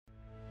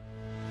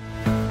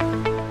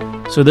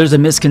So there's a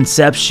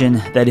misconception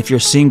that if you're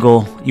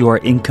single, you are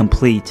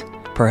incomplete,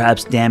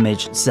 perhaps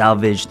damaged,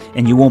 salvaged,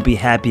 and you won't be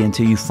happy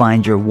until you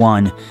find your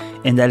one.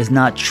 And that is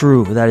not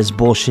true. That is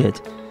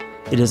bullshit.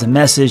 It is a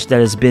message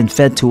that has been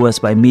fed to us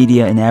by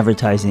media and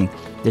advertising.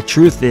 The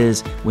truth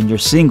is, when you're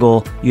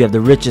single, you have the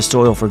richest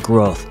soil for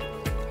growth.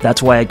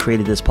 That's why I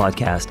created this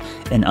podcast.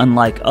 And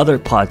unlike other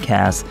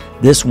podcasts,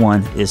 this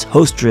one is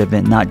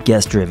host-driven, not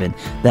guest-driven.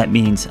 That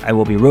means I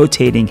will be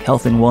rotating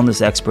health and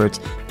wellness experts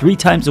 3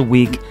 times a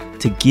week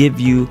to give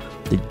you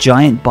the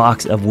giant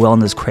box of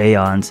wellness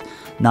crayons,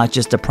 not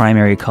just the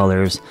primary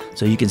colors,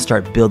 so you can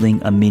start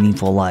building a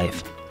meaningful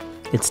life.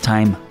 It's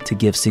time to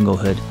give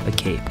singlehood a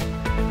cape.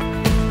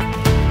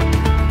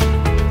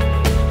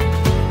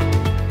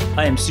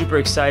 I am super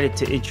excited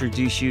to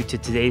introduce you to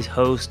today's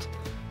host.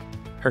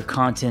 Her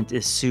content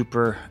is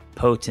super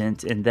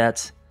potent, and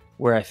that's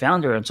where I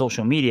found her on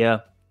social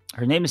media.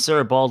 Her name is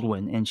Sarah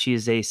Baldwin, and she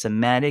is a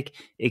somatic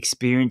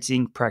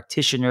experiencing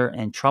practitioner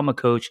and trauma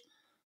coach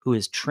who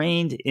is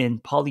trained in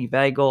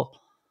polyvagal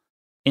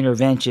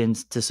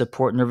interventions to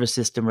support nervous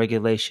system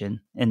regulation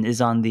and is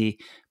on the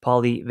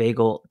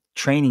polyvagal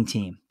training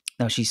team.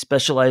 Now, she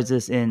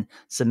specializes in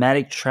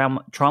somatic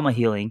trauma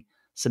healing,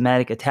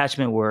 somatic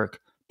attachment work,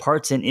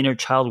 parts and inner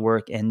child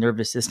work, and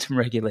nervous system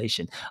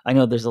regulation. I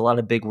know there's a lot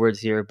of big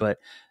words here, but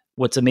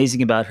what's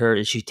amazing about her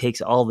is she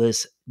takes all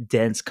this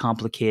dense,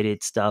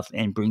 complicated stuff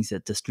and brings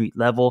it to street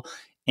level.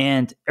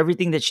 And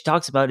everything that she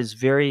talks about is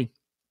very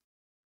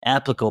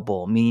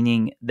applicable,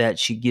 meaning that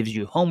she gives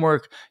you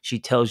homework. She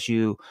tells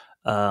you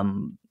how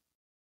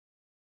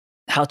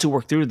to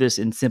work through this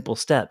in simple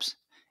steps.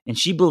 And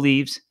she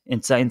believes,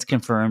 and science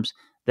confirms,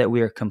 that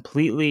we are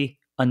completely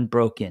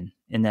unbroken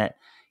and that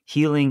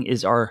healing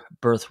is our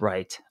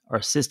birthright.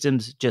 Our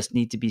systems just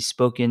need to be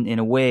spoken in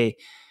a way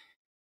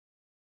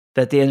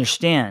that they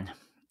understand.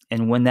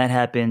 And when that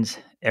happens,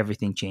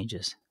 everything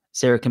changes.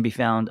 Sarah can be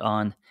found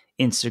on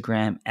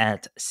Instagram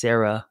at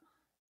Sarah,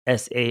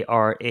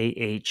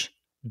 SARAHB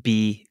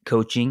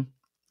coaching.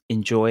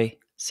 Enjoy,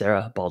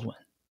 Sarah Baldwin.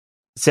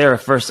 Sarah,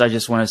 first, I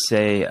just want to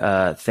say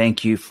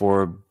thank you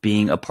for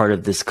being a part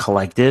of this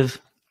collective.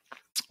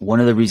 One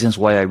of the reasons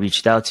why I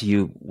reached out to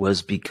you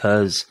was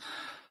because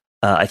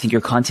I think your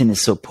content is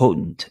so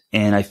potent,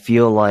 and I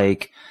feel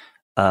like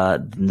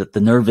the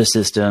nervous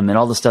system and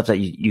all the stuff that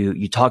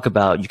you talk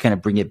about, you kind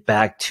of bring it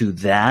back to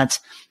that.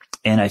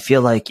 And I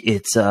feel like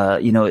it's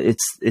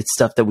it's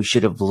stuff that we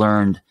should have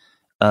learned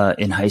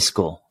in high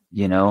school.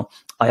 You know,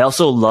 I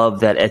also love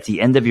that at the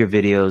end of your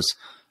videos,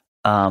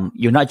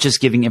 you're not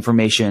just giving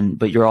information,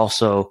 but you're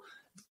also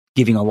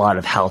giving a lot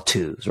of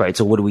how-tos, right?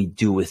 So what do we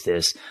do with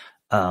this?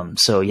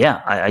 So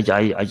yeah,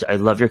 I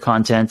love your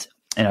content,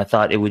 and I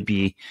thought it would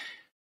be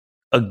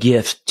a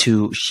gift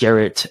to share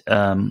it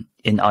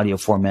in audio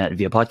format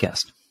via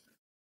podcast.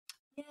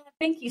 Yeah,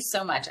 thank you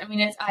so much. I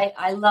mean,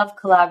 I love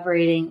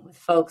collaborating with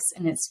folks,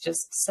 and it's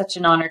just such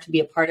an honor to be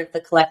a part of the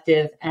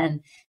collective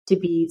and to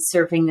be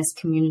serving this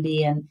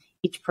community and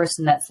each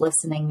person that's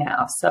listening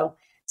now. So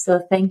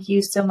thank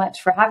you so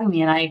much for having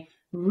me. And I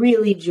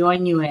really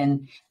join you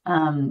in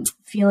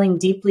feeling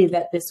deeply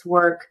that this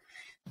work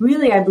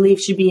really, I believe,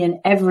 should be in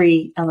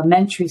every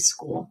elementary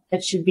school.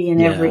 It should be in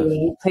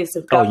every place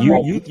of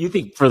government. Oh, you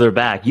think further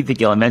back. You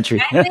think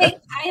elementary. I think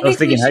was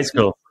thinking high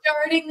school.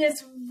 Starting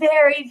this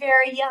very,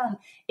 very young.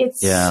 It's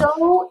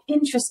so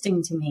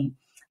interesting to me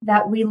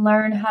that we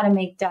learn how to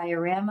make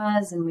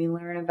dioramas, and we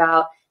learn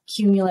about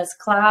cumulus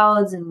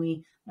clouds, and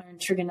we learn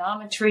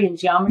trigonometry and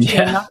geometry.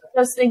 And not that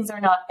those things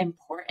are not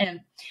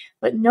important,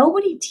 but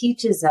nobody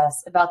teaches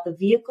us about the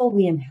vehicle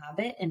we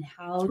inhabit and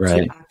how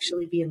to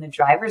actually be in the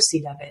driver's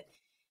seat of it.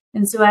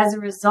 And so as a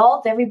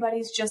result,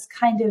 everybody's just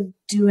kind of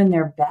doing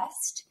their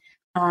best.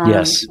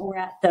 We're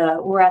at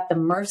the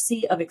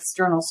mercy of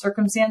external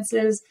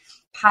circumstances,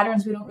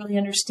 patterns we don't really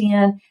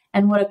understand.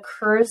 And what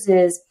occurs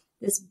is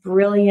this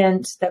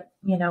brilliant, that,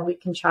 we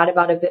can chat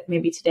about a bit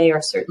maybe today,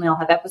 or certainly I'll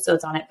have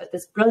episodes on it, but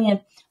this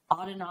brilliant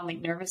autonomic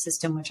nervous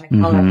system, which I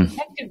call our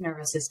protective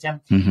nervous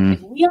system.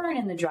 If we aren't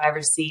in the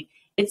driver's seat,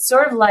 it's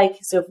sort of like,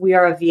 so if we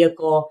are a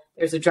vehicle,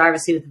 there's a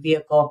driver's seat of the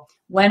vehicle.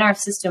 When our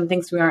system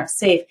thinks we aren't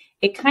safe,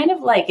 it kind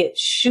of like it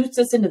shoots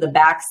us into the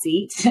back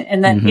seat,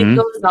 and then it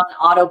goes on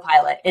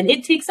autopilot and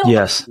it takes over.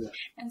 Yes.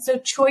 And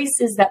so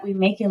choices that we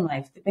make in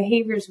life, the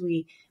behaviors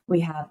we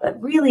have,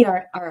 really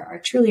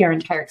are truly our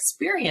entire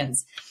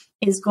experience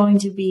is going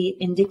to be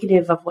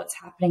indicative of what's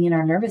happening in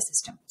our nervous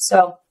system.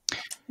 So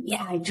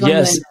yeah, I join you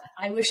in that.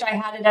 I wish I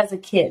had it as a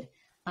kid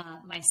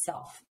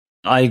myself.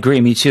 I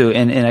agree. Me too.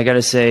 And I got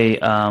to say,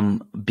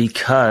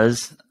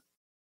 because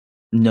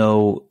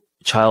no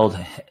child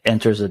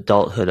enters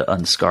adulthood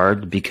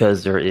unscarred,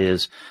 because there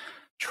is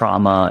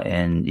trauma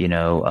and,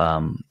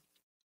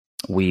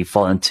 we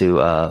fall into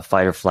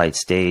fight or flight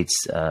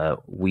states.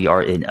 We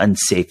are in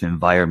unsafe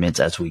environments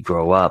as we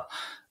grow up,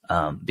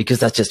 because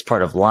that's just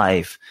part of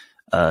life.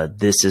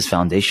 This is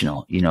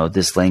foundational.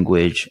 This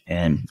language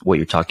and what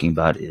you're talking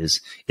about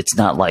it's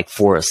not like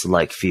for a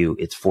select few,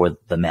 it's for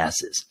the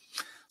masses.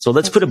 So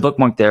let's put a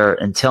bookmark there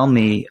and tell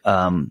me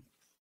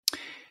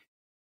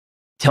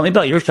Tell me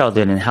about your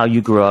childhood and how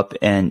you grew up,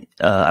 and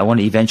I want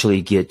to eventually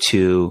get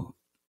to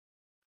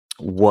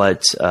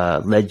what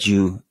led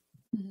you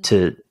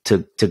to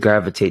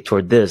gravitate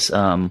toward this.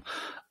 I'm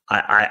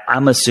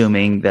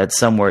assuming that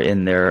somewhere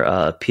in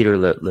there, Peter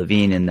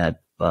Levine in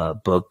that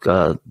book,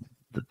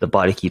 The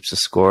Body Keeps a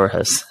Score,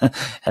 has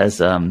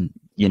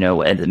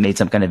made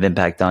some kind of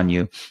impact on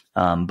you.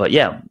 But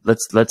yeah,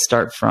 let's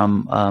start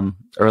from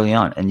early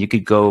on, and you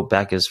could go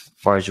back as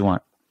far as you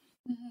want.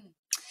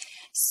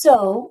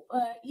 So,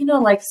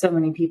 like so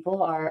many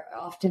people,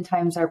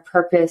 oftentimes our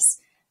purpose,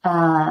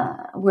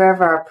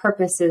 wherever our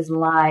purposes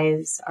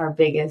lies, our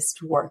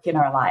biggest work in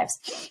our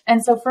lives.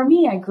 And so for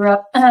me, I grew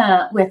up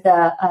with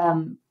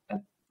a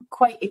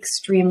quite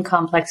extreme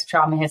complex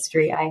trauma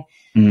history. I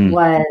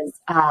was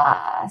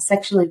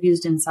sexually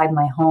abused inside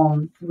my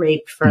home,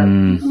 raped for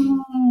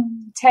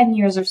 10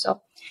 years or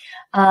so.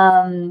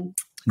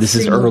 This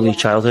is early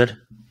childhood?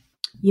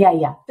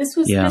 Yeah. This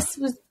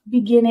was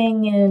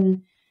beginning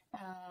in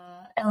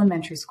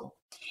elementary school.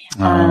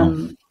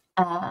 And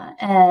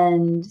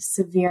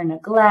severe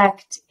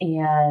neglect,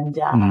 and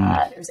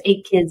there was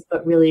 8 kids,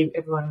 but really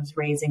everyone was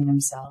raising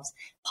themselves.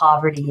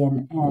 Poverty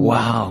and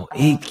wow,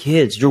 8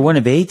 kids. You're one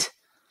of 8?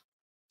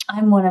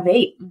 I'm one of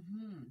 8.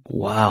 Mm-hmm.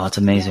 Wow, that's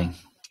amazing.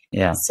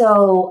 Yeah.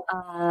 So,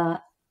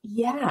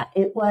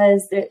 it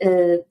was.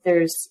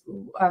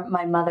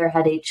 My mother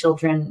had 8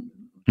 children,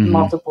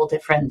 multiple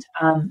different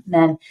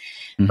men,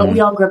 but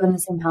we all grew up in the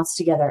same house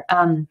together.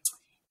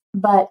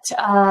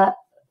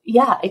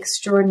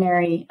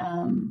 Extraordinary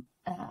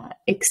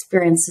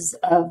experiences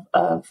of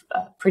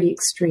pretty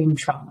extreme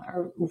trauma,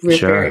 or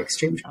very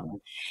extreme trauma.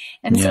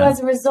 And so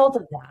as a result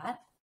of that,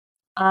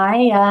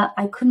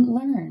 I couldn't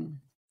learn,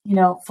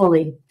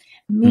 fully.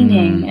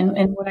 Meaning,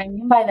 and what I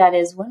mean by that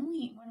is when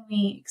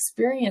we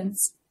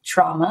experience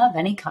trauma of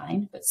any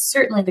kind, but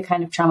certainly the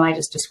kind of trauma I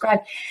just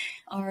described,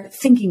 our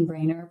thinking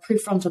brain, our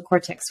prefrontal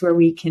cortex, where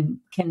we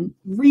can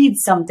read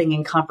something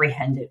and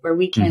comprehend it, where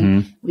we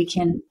can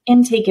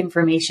intake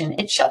information,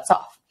 it shuts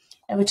off,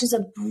 which is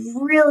a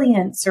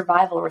brilliant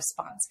survival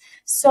response.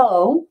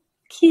 So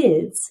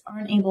kids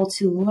aren't able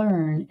to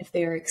learn if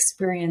they are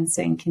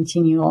experiencing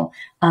continual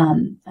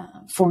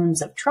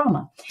forms of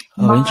trauma.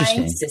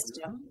 Interesting.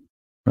 System,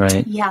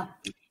 right? Yeah.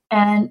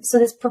 And so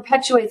this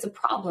perpetuates a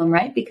problem,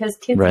 right? Because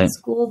kids in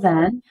school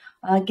then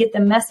get the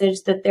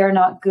message that they're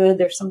not good,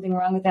 there's something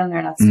wrong with them,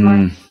 they're not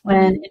smart,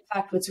 when in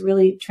fact what's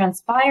really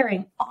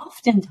transpiring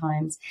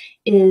oftentimes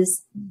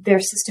is their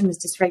system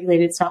is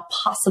dysregulated. It's not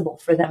possible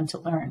for them to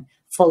learn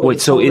fully. Wait,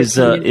 so is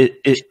the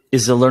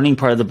learning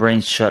part of the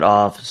brain shut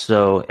off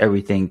so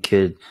everything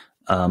could,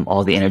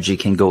 all the energy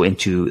can go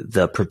into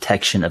the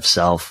protection of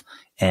self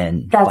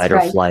and fight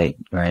or flight,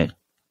 right?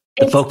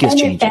 The focus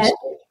changes.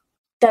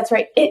 That's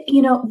right.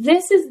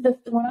 This is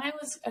when I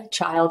was a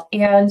child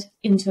and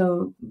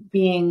into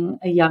being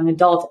a young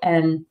adult,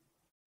 and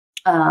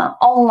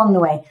all along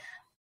the way,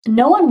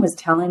 no one was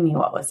telling me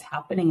what was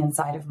happening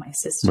inside of my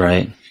system.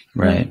 Right.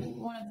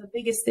 One of the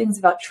biggest things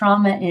about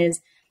trauma is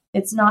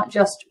it's not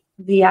just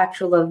the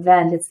actual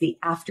event, it's the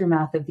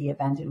aftermath of the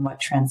event and what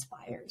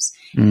transpires.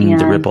 And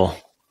the ripple.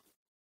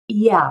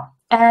 Yeah.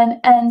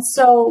 And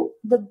so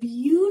the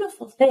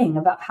beautiful thing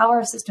about how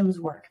our systems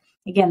work,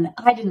 again,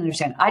 I didn't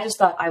understand. I just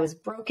thought I was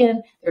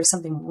broken. There was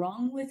something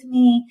wrong with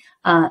me.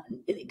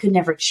 It could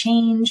never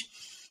change.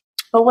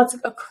 But what's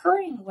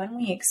occurring when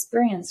we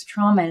experience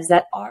trauma is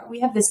that we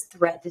have this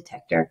threat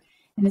detector,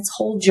 and its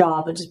whole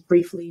job, I'll just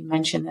briefly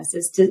mention this,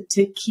 is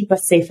to keep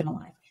us safe and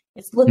alive.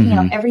 It's looking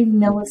out every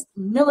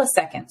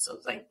millisecond. So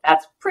it's like,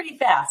 that's pretty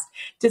fast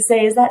to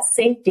say, is that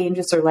safe,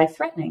 dangerous, or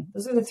life-threatening?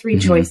 Those are the 3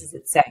 choices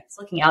it's saying. It's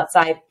looking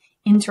outside.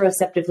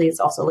 Interoceptively, it's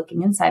also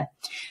looking inside.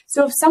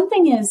 So if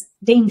something is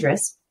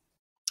dangerous,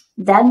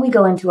 then we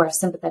go into our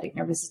sympathetic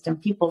nervous system.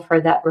 People have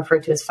heard that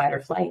referred to as fight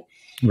or flight.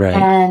 Right.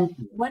 And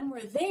when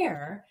we're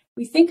there,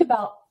 we think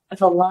about,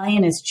 if a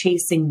lion is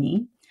chasing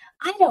me,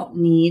 I don't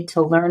need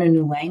to learn a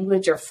new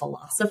language or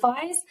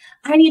philosophize.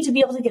 I need to be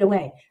able to get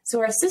away. So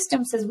our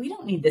system says we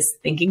don't need this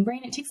thinking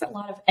brain. It takes a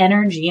lot of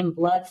energy and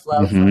blood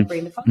flow for our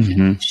brain to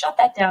function. Shut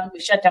that down. We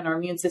shut down our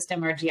immune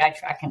system, our GI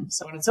tract, and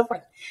so on and so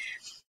forth.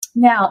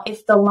 Now,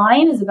 if the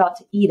lion is about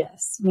to eat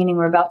us, meaning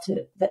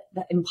the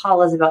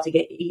impala is about to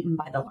get eaten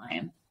by the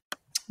lion,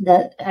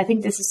 I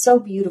think this is so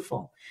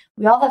beautiful.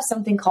 We all have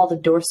something called a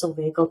dorsal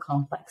vagal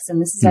complex,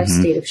 and this is our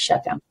state of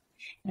shutdown.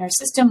 And our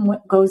system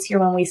goes here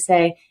when we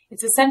say,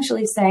 it's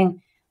essentially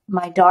saying,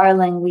 my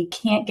darling, we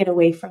can't get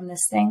away from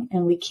this thing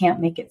and we can't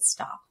make it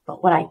stop.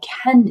 But what I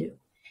can do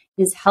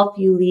is help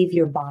you leave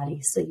your body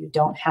so you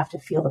don't have to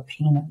feel the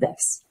pain of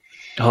this.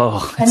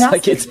 Oh,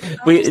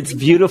 it's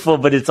beautiful,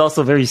 but it's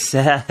also very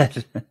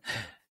sad.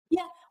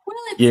 Yeah. Well,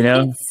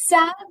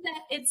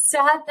 it's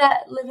sad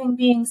that living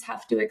beings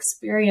have to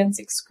experience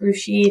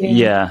excruciating.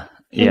 Yeah.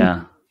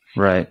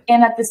 Right.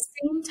 And at the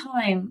same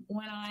time,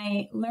 when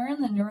I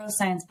learn the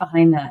neuroscience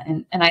behind that,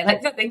 and I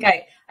like to think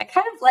I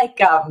kind of like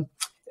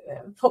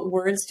put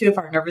words to, if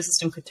our nervous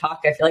system could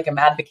talk, I feel like I'm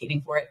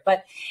advocating for it.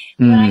 But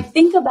when I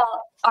think about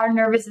our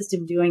nervous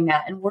system doing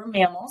that, and we're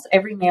mammals,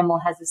 every mammal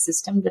has a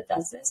system that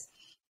does this.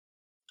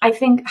 I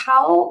think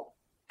how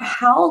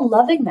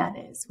loving that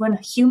is. When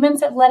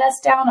humans have let us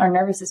down, our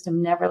nervous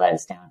system never let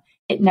us down.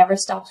 It never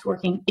stops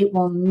working. It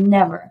will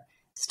never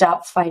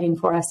stop fighting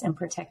for us and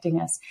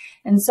protecting us.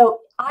 And so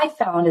I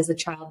found as a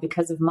child,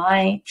 because of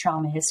my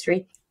trauma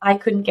history, I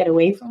couldn't get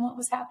away from what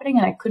was happening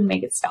and I couldn't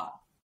make it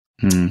stop.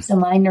 So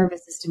my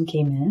nervous system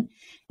came in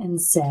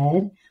and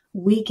said,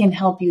 we can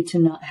help you to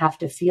not have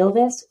to feel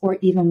this or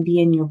even be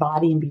in your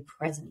body and be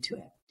present to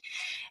it.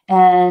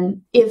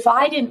 And if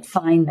I didn't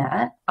find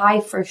that,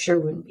 I for sure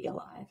wouldn't be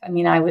alive. I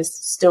mean, I was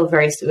still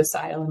very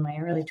suicidal in my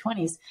early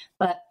 20s,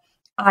 but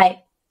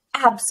I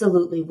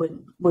absolutely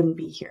wouldn't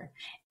be here.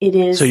 It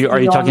is. So are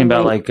you talking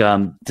about like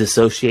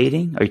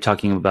dissociating? Are you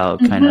talking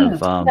about kind of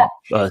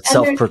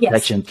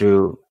self-protection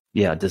through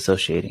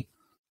dissociating?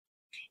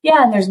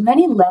 Yeah, and there's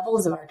many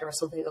levels of our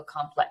dorsal vagal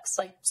complex.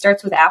 Like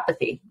starts with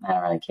apathy. I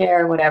don't really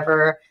care,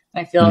 whatever.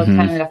 I feel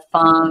kind of in a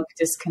funk,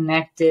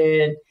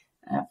 disconnected,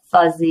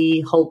 fuzzy,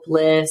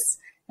 hopeless.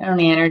 I don't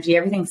need energy.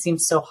 Everything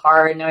seems so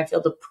hard. Now I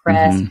feel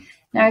depressed.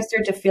 Now I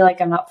start to feel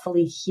like I'm not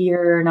fully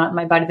here, not in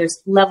my body.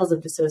 There's levels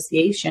of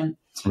dissociation,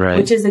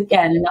 which is,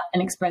 again,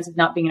 an experience of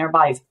not being in our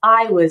bodies.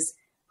 I was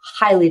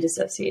highly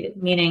dissociated,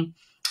 meaning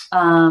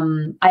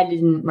I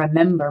didn't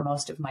remember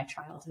most of my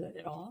childhood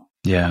at all.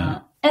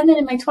 And then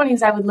in my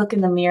 20s, I would look in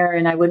the mirror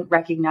and I wouldn't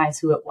recognize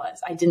who it was.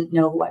 I didn't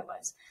know who I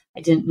was.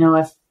 I didn't know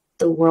if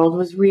the world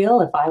was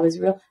real, if I was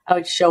real. I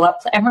would show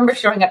up. I remember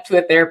showing up to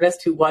a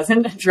therapist who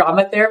wasn't a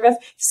drama therapist.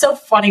 It's so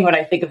funny when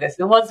I think of this.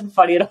 It wasn't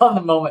funny at all in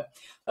the moment.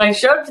 But I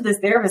showed up to this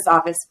therapist's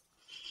office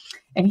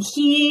and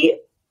he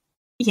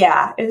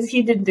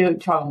didn't do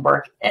trauma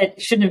work.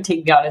 It shouldn't have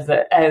taken me on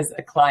as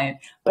a client.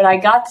 But I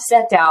got to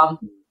sit down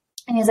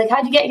and he's like,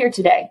 how'd you get here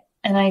today?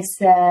 And I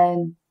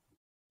said,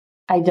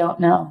 I don't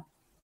know.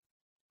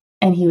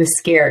 And he was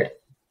scared.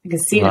 You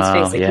could see in his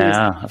face.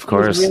 Like of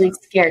course. He was really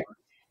scared.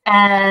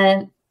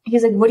 And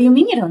he's like, what do you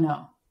mean you don't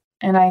know?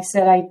 And I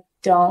said, I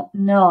don't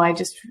know. I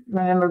just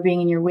remember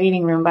being in your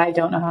waiting room, but I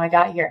don't know how I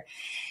got here.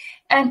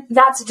 And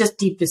that's just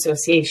deep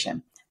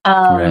dissociation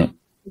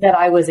that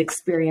I was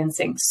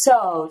experiencing.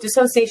 So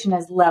dissociation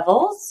has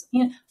levels.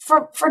 You know,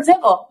 for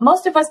example,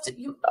 most of us,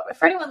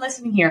 for anyone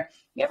listening here,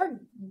 you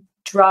ever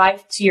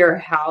drive to your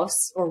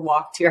house or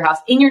walk to your house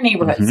in your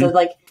neighborhood? So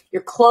like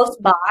you're close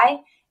by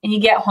and you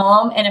get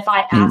home. And if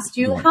I asked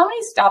you, how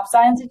many stop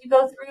signs did you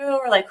go through?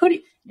 Or like,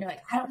 you're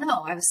like, I don't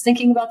know. I was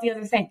thinking about the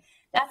other thing.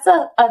 That's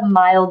a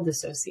mild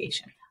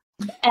dissociation.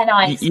 And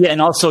and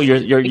also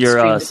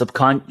your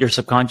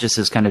subconscious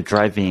is kind of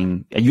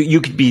driving. You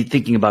could be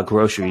thinking about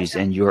groceries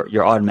and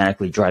you're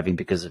automatically driving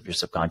because of your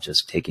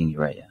subconscious taking you,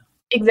 right? Yeah.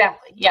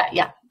 Exactly.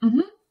 Yeah.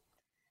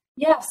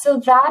 Yeah. So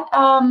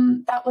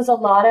that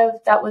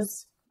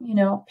was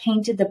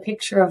painted the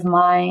picture of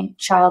my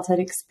childhood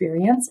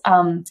experience.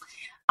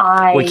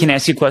 Wait, can I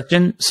ask you a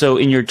question? So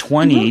in your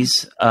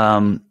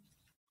 20s,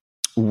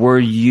 were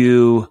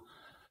you?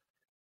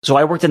 So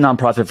I worked in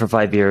nonprofit for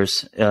 5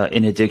 years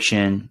in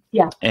addiction.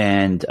 Yeah.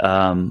 And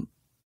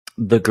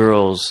the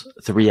girls,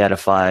 3 out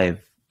of 5,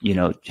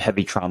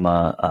 heavy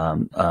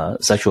trauma,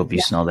 sexual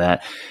abuse and all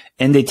that.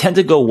 And they tend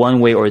to go one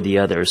way or the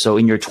other. So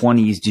in your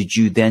 20s, did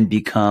you then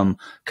become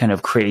kind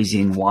of crazy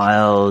and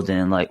wild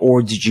and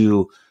or did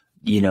you,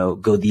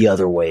 go the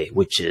other way,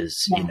 which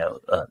is,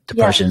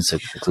 depression,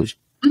 seclusion?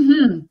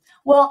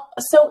 Well,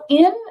 so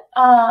in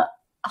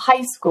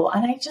high school,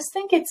 and I just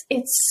think it's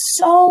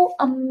so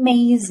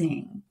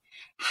amazing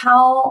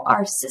how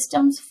our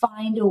systems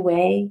find a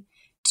way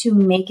to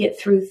make it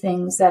through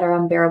things that are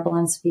unbearable,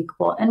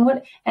 unspeakable.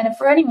 And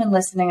for anyone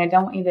listening, I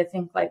don't want you to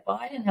think like, well,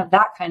 I didn't have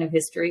that kind of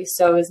history,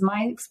 so is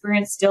my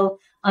experience still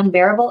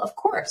unbearable? Of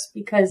course,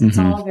 because it's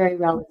all very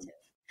relative.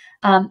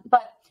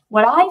 But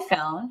what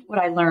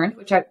I learned,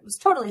 which I was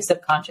totally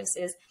subconscious,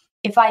 is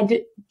if I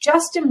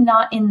just am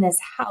not in this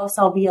house,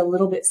 I'll be a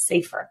little bit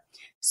safer.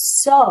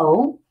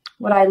 So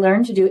what I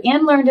learned to do,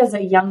 and learned as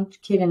a young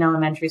kid in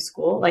elementary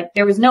school, I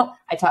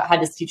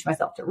had to teach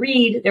myself to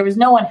read. There was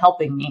no one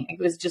helping me. It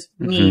was just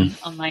me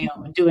on my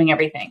own doing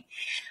everything.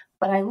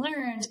 But I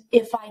learned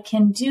if I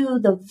can do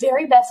the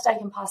very best I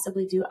can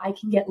possibly do, I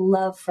can get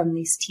love from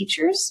these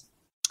teachers.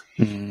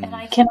 And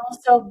I can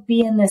also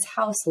be in this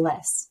house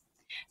less.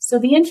 So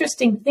the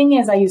interesting thing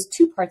is I use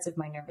 2 parts of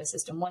my nervous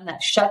system, one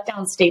that shut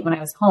down state when I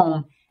was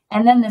home,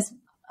 and then this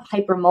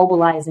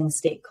hypermobilizing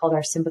state called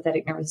our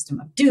sympathetic nervous system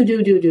of do.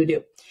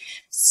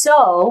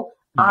 So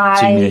you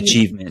mean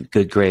achievement,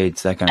 good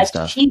grades, that kind of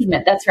stuff.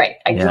 Achievement, that's right.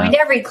 I joined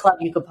every club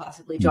you could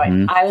possibly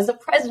join. I was the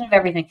president of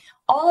everything,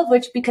 all of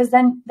which because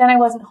then I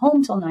wasn't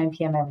home till 9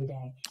 p.m. every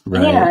day.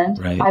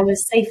 I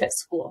was safe at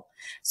school.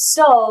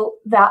 So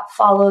that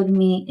followed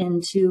me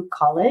into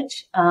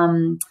college.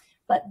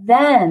 But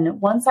then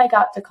once I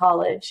got to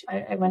college,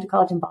 I went to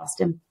college in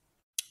Boston.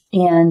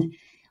 And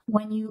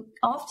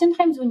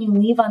oftentimes when you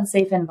leave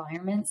unsafe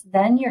environments,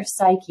 then your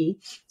psyche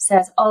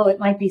says, oh, it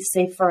might be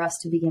safe for us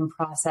to begin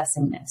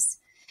processing this.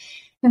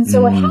 And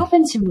so what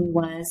happened to me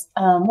was,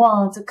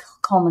 it's a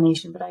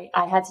culmination, but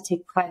I had to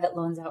take private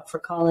loans out for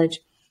college.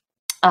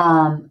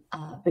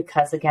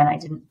 because again, I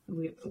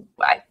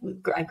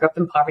grew up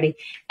in poverty,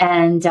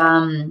 and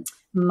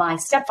my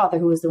stepfather,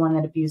 who was the one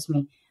that abused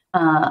me,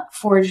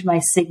 forged my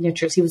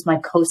signatures. He was my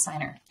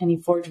co-signer, and he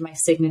forged my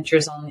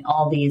signatures on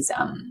all these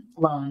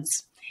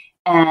loans,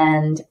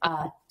 and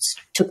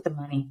took the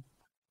money.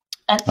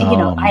 And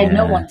I had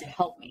no one to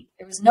help me.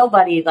 There was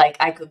nobody like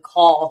I could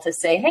call to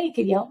say, "Hey,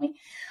 could you help me?"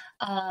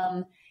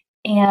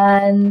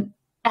 And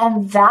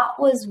that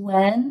was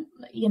when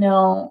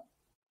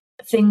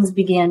things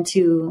began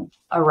to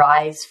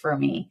arise for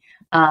me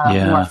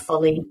more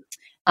fully,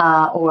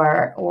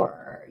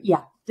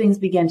 things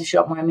began to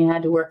show up more. I mean, I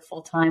had to work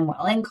full time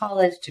while in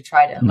college to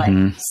try to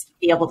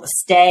be able to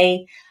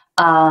stay.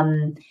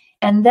 And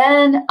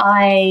then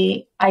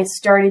I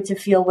started to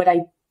feel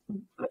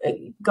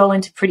go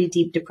into pretty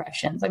deep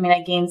depressions. I mean,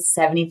 I gained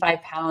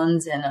 75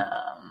 pounds in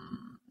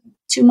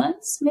 2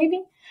 months,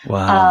 maybe.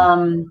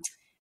 Wow.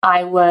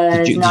 I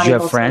was Did you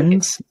have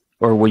friends,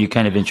 or were you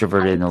kind of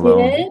introverted and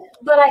alone? I did,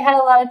 but I had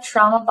a lot of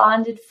trauma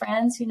bonded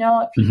friends,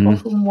 people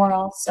who were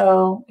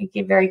also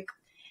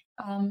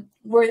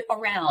were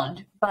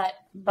around, but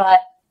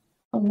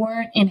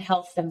weren't in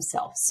health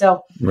themselves.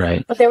 So,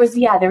 right. But there was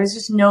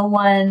just no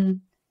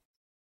one.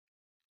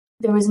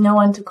 There was no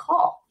one to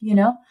call.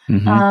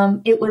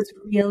 It was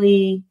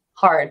really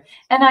hard,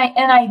 and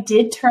I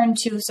did turn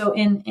to. So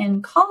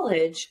in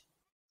college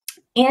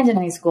and in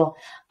high school,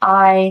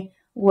 I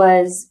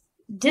was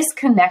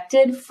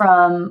disconnected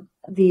from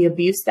the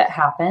abuse that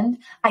happened.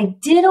 I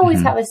did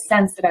always have a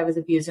sense that I was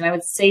abused, and I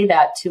would say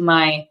that to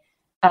my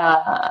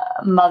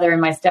mother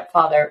and my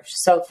stepfather.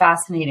 So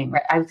fascinating,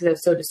 right? I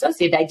was so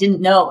dissociated. I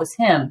didn't know it was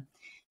him.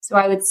 So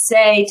I would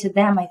say to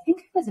them, I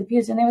think I was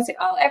abused. And they would say,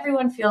 oh,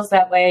 everyone feels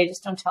that way.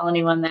 Just don't tell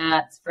anyone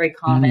that. It's very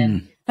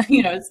common.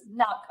 It's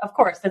not, of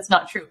course, that's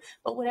not true.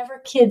 But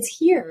whatever kids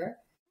hear,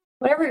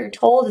 whatever you're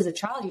told as a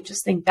child, you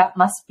just think that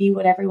must be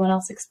what everyone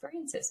else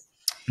experiences.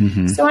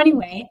 So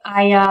anyway,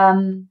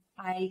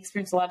 I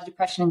experienced a lot of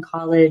depression in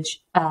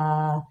college,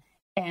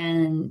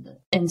 and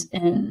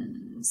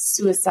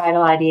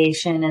suicidal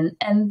ideation,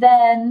 and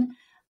then,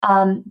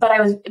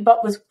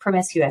 but was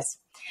promiscuous.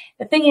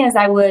 The thing is,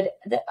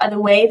 the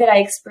way that I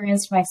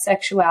experienced my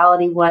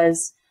sexuality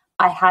was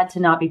I had to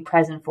not be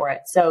present for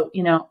it. So,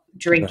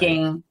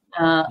 drinking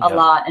a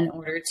lot in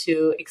order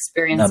to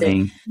experience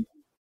it.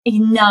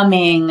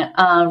 Numbing,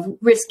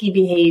 risky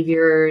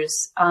behaviors.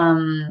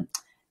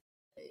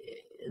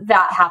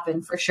 That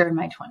happened for sure in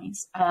my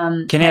 20s.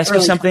 Can I ask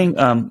you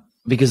something?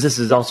 Because this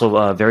is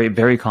also very,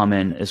 very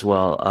common as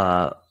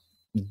well.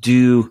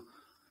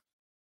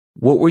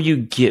 What were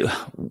you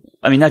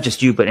I mean, not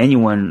just you, but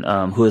anyone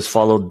who has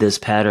followed this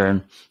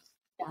pattern,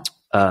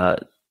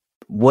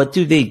 what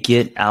do they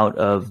get out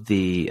of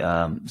the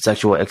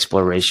sexual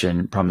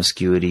exploration,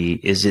 promiscuity?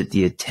 Is it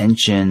the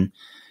attention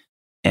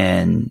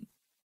and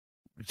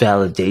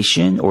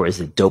validation, or is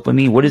it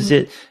dopamine? What is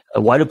it?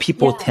 Why do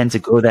people tend to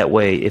go that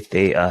way if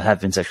they have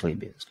been sexually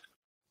abused?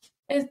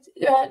 It's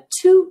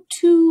two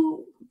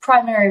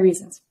primary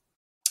reasons.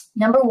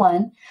 Number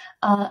one,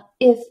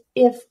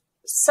 if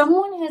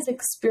someone has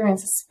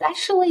experienced,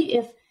 especially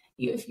if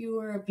you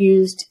were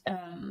abused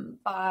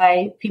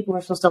by people who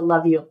are supposed to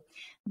love you,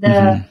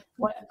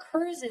 what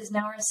occurs is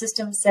now our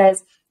system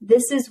says,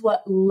 this is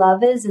what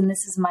love is, and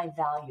this is my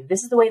value.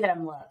 This is the way that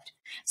I'm loved.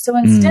 So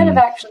instead of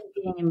actually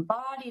being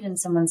embodied in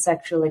someone's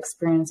sexual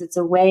experience, it's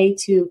a way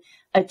to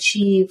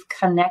achieve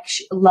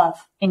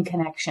love and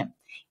connection.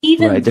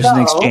 Even there's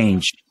an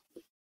exchange.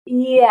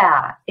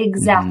 Yeah,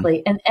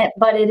 exactly.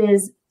 But it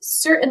is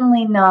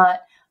certainly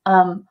not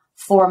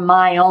for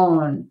my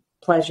own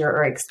pleasure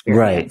or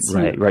experience.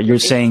 Right. You're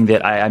saying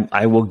that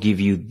I will give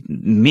you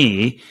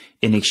me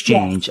in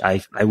exchange.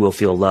 Yes. I will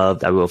feel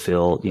loved. I will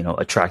feel,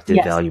 attractive,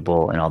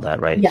 valuable, and all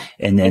that. Right. Yeah,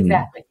 and then,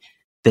 exactly.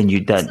 Then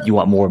you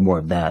want more and more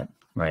of that.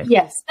 Right.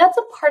 Yes. That's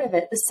a part of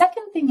it. The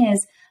second thing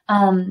is,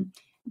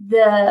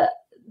 the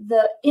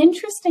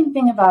interesting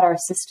thing about our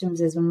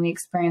systems is when we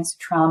experience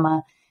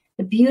trauma,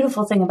 the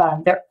beautiful thing about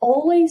them, they're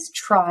always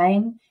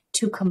trying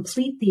to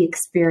complete the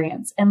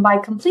experience. And by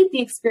complete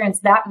the experience,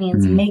 that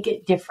means make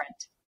it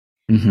different.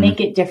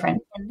 Make it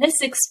different. In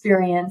this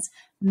experience,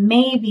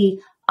 maybe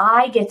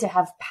I get to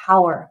have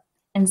power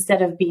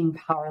instead of being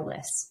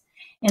powerless.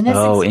 In this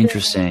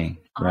interesting.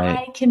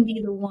 Right. I can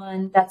be the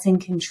one that's in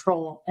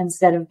control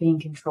instead of being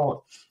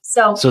controlled.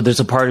 So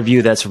there's a part of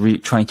you that's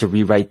trying to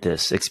rewrite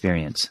this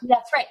experience.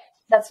 That's right.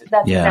 That's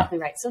exactly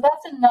right. So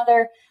that's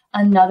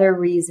another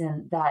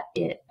reason that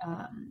it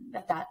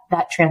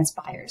that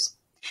transpires.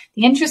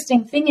 The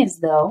interesting thing is,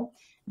 though,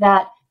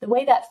 that the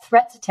way that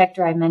threat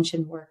detector I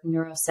mentioned works,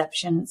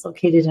 neuroception, it's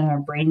located in our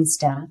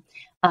brainstem.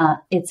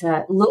 It's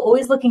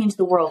always looking into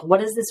the world. What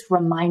does this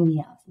remind me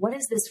of? What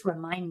does this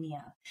remind me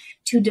of?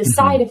 To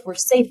decide if we're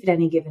safe at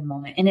any given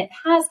moment. And it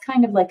has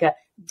kind of like a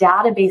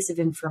database of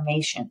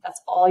information. That's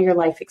all your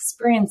life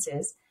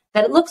experiences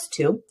that it looks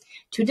to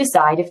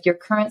decide if your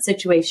current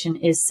situation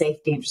is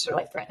safe, dangerous, or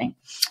life-threatening.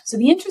 So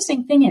the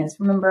interesting thing is,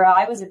 remember,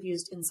 I was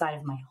abused inside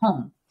of my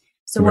home.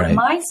 So what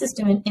my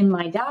system in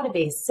my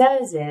database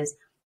says is,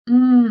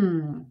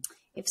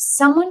 if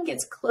someone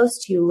gets close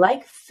to you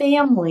like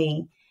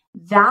family,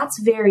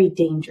 that's very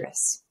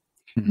dangerous.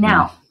 Mm-hmm.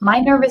 Now, my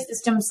nervous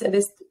system said,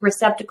 this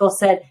receptacle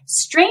said,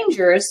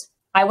 strangers,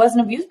 I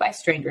wasn't abused by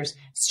strangers.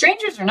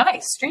 Strangers are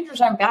nice. Strangers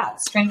aren't bad.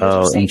 Strangers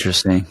are safe.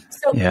 Interesting.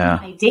 So in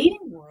my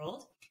dating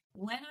world,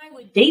 when I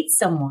would date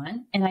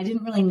someone and I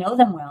didn't really know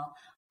them well,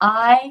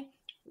 I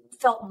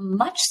felt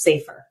much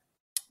safer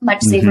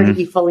to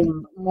be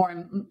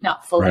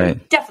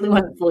definitely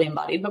wasn't fully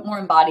embodied, but more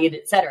embodied,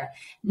 etc.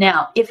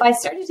 Now, if I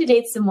started to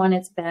date someone,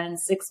 it's been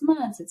 6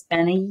 months, it's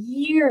been a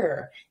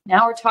year.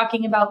 Now we're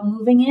talking about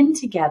moving in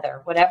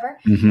together, whatever.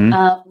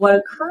 What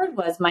occurred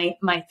was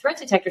my threat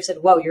detector said,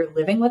 whoa, you're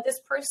living with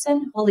this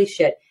person? Holy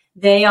shit.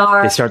 They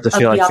start to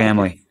feel like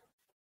family.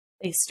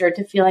 They start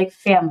to feel like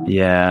family.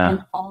 Yeah.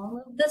 And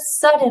all of the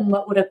sudden,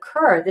 what would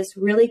occur, this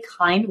really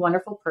kind,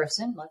 wonderful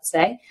person, let's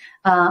say,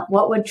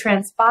 what would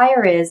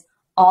transpire is,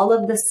 all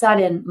of the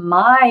sudden,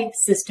 my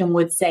system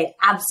would say,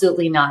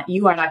 absolutely not.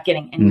 You are not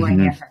getting anywhere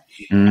near her.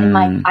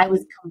 And I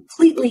was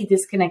completely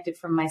disconnected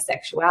from my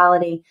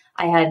sexuality.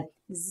 I had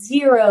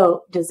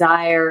zero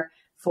desire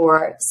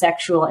for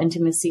sexual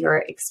intimacy or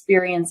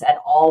experience at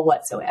all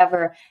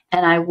whatsoever.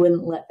 And I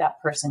wouldn't let that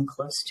person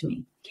close to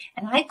me.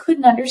 And I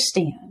couldn't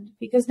understand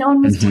because no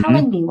one was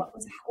telling me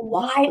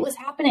why it was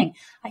happening.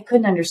 I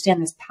couldn't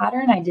understand this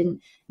pattern. I didn't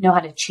know how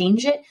to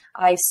change it.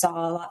 I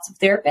saw lots of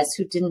therapists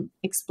who didn't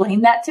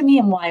explain that to me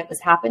and why it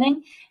was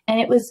happening. And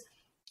it was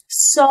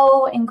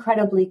so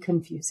incredibly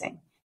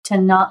confusing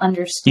to not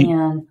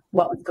understand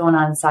what was going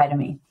on inside of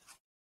me.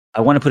 I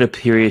want to put a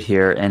period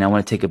here and I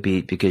want to take a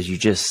beat because you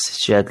just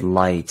shed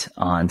light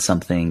on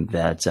something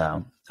that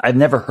I've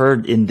never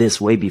heard in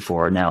this way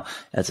before. Now,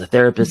 as a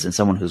therapist and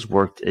someone who's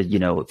worked,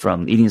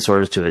 from eating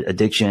disorders to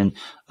addiction,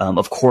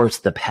 of course,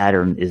 the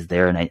pattern is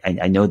there. And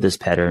I know this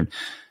pattern,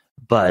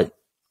 but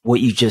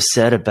what you just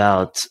said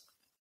about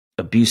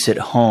abuse at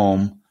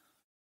home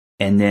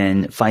and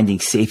then finding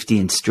safety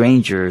in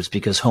strangers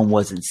because home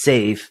wasn't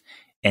safe.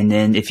 And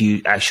then if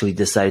you actually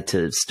decide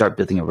to start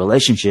building a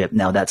relationship,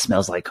 now that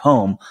smells like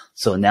home.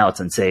 So now it's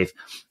unsafe.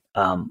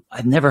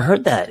 I've never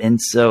heard that. And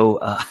so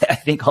I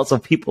think also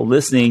people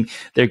listening,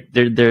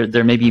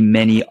 there may be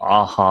many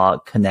aha,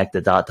 connect the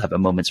dot type of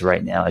moments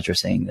right now as you're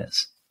saying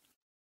this.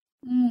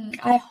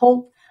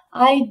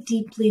 I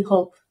deeply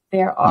hope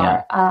there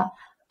are.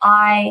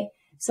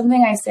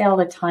 Something I say all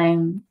the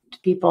time to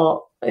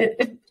people,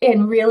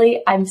 and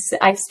really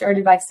I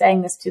started by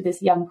saying this to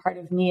this young part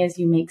of me, is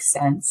you make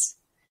sense.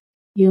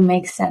 You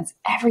make sense.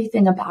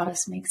 Everything about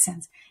us makes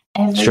sense.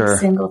 Every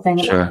single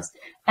thing about us.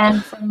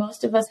 And for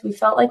most of us, we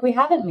felt like we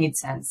haven't made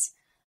sense.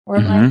 We're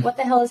like, what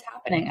the hell is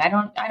happening? I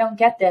don't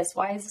get this.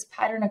 Why is this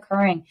pattern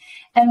occurring?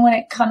 And when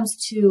it comes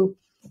to,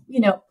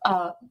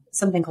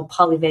 something called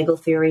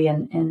polyvagal theory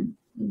and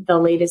the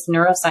latest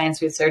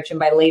neuroscience research, and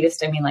by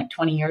latest, I mean like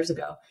 20 years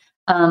ago,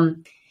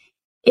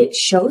 it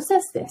shows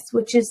us this,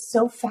 which is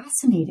so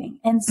fascinating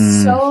and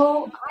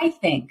so, I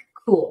think,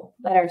 cool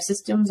that our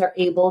systems are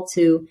able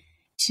to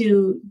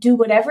do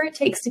whatever it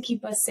takes to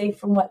keep us safe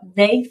from what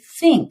they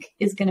think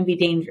is going to be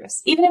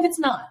dangerous, even if it's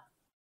not.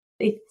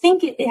 They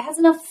think it has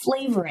enough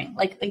flavoring,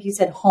 like you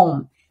said,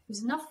 home.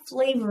 There's enough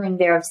flavoring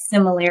there of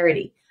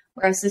similarity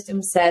where our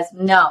system says,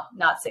 no,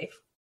 not safe.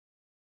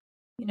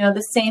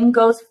 The same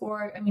goes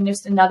for,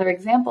 just another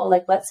example,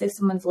 like let's say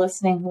someone's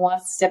listening who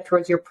wants to step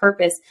towards your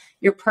purpose.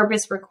 Your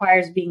purpose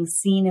requires being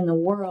seen in the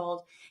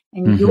world.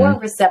 And your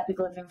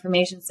receptacle of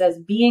information says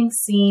being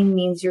seen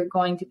means you're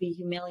going to be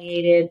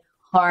humiliated,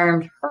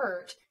 harmed,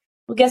 hurt.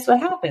 Well, guess what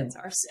happens?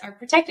 Our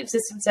protective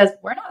system says,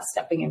 we're not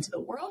stepping into the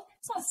world.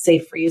 It's not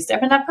safe for you to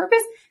step in that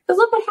purpose because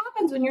look what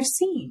happens when you're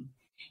seen.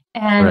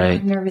 And our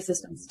nervous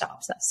system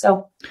stops us.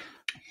 So,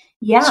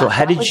 So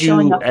how did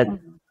you,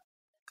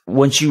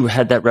 once you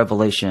had that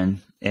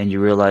revelation and you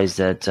realized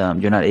that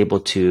you're not able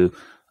to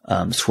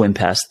swim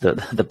past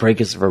the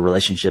breakers of a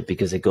relationship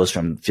because it goes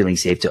from feeling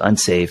safe to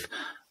unsafe,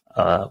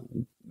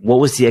 what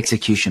was the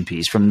execution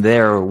piece? From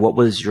there, what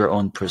was your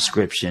own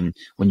prescription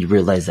when you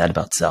realized that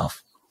about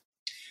self?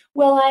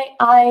 Well,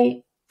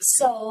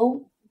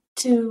 so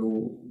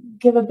to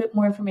give a bit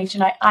more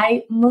information,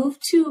 I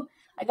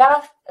got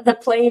off the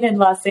plane in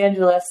Los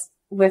Angeles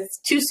with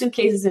 2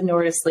 suitcases and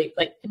nowhere to sleep,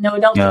 like no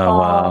adult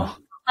wow.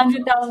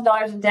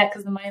 $100,000 in debt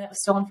because the money that was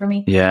stolen from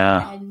me. Yeah.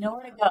 I had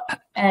nowhere to go.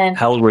 And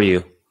how old were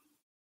you?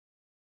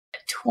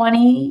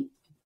 20,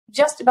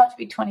 just about to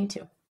be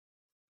 22.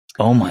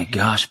 Oh my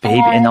gosh,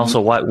 babe. And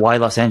also, why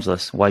Los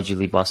Angeles? Why'd you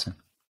leave Boston?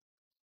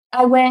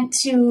 I went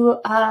to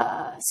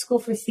school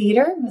for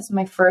theater. It was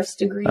my first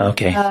degree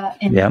in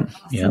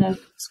Boston, a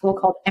school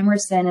called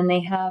Emerson, and they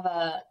have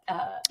I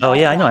know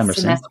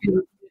Emerson. Semester.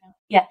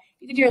 Yeah,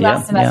 you could do your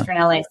last semester in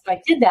LA. So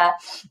I did that,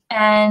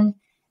 and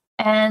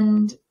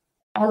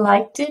I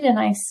liked it. And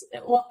I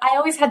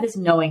always had this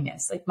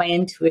knowingness, like my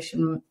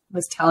intuition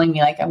was telling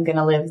me, like I'm going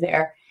to live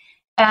there,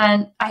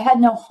 and I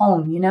had no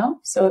home,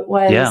 So it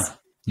was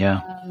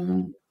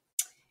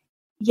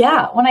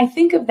when I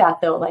think of that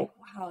though, like,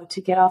 wow,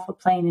 to get off a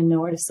plane and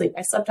nowhere to sleep.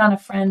 I slept on a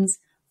friend's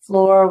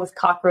floor with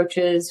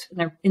cockroaches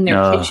in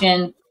their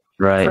kitchen.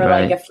 for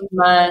like a few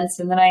months.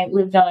 And then I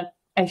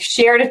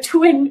shared a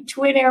twin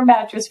air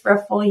mattress for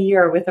a full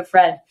year with a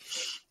friend,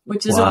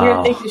 which is a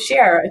weird thing to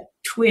share, a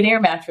twin air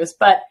mattress.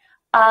 But,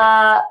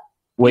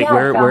 wait,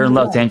 we're in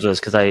Los Angeles,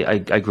 because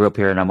I grew up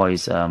here, and I'm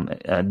always,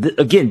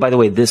 again, by the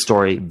way, this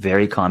story,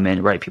 very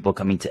common, right? People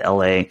coming to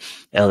LA.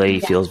 LA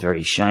feels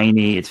very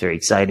shiny. It's very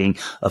exciting.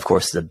 Of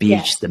course, the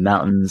beach, the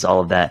mountains,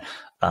 all of that.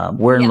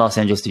 Where in Los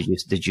Angeles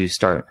did you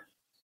start?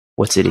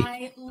 What city?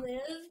 I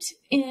lived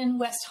in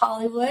West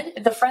Hollywood.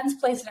 The friend's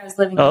place that I was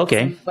living in was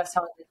in West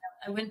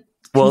Hollywood.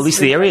 Well, at least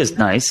the area is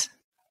nice.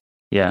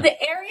 Yeah.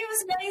 The area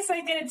was nice.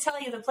 I gotta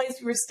tell you, the place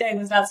we were staying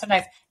was not so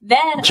nice.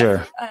 Then, 3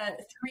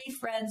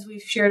 friends, we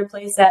shared a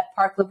place at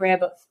Park La Brea,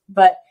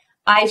 but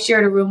I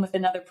shared a room with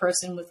another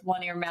person with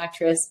one air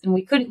mattress, and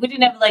we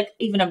didn't have like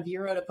even a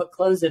bureau to put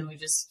clothes in. We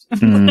just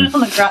put it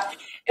on the ground.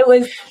 It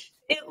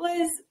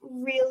was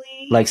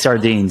really like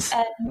sardines.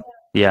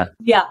 Yeah.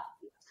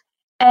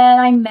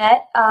 And I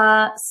met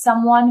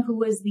someone who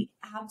was the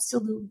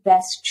absolute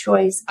best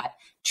choice.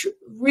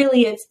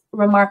 Really, it's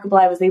remarkable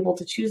I was able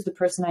to choose the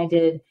person I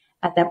did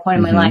at that point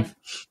in my life,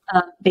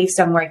 based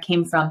on where I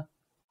came from.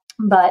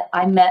 But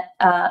I met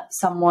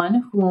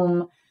someone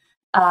whom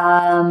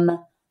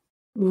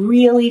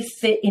really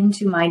fit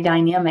into my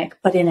dynamic,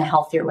 but in a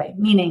healthier way,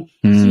 meaning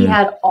he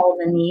had all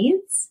the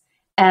needs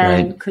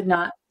and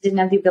didn't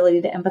have the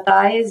ability to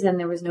empathize, and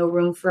there was no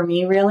room for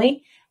me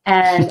really.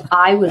 And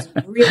I was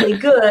really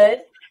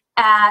good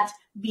at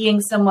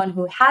being someone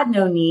who had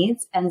no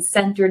needs and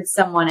centered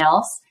someone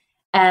else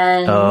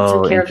and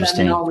took care of them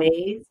in all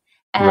ways.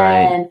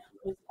 And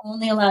was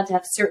only allowed to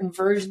have certain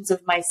versions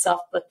of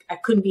myself, but I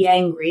couldn't be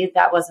angry.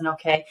 That wasn't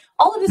okay.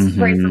 All of this is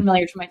very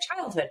familiar to my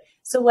childhood.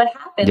 So what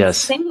happened, the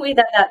same way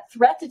that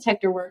threat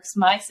detector works,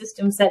 my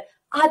system said,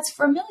 it's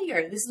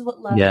familiar. This is what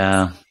love is.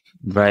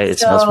 Right. It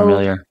smells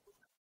familiar.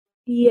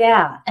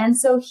 Yeah. And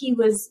so he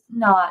was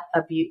not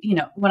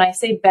when I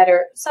say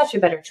better, such a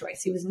better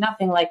choice. He was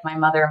nothing like my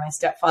mother or my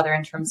stepfather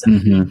in terms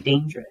of being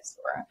dangerous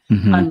or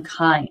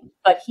unkind,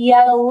 but he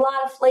had a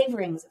lot of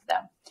flavorings of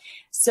them.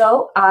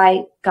 So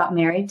I got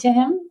married to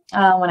him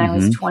when I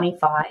was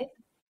 25.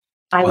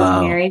 I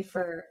was married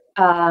for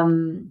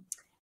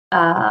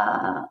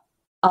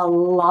a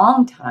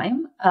long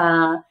time.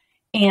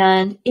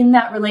 And in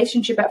that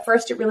relationship, at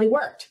first, it really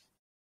worked.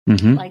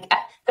 Like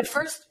the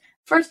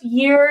first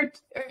year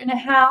and a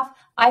half,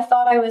 I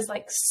thought I was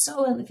like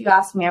if you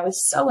ask me, I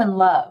was so in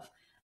love.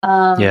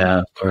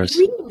 Of course.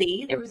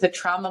 Really, there was a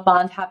trauma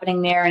bond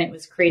happening there, and it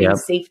was creating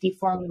safety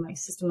for me. My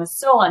system was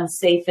so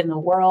unsafe in the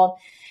world.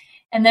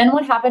 And then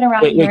what happened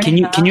around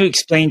can you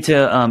explain to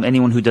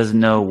anyone who doesn't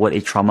know what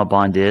a trauma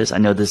bond is? I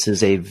know this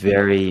is a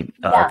very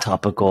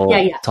topical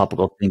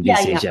thing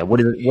these days. Yeah.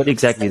 What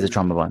exactly is a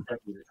trauma bond?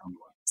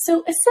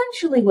 So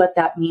essentially what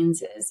that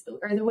means is,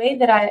 or the way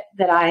that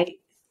I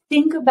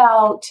think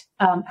about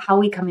how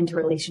we come into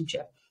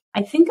relationship,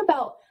 I think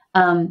about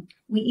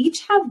we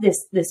each have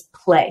this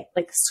play,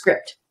 like a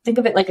script. Think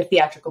of it like a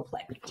theatrical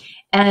play.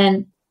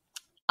 And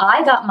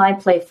I got my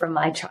play from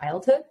my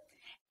childhood,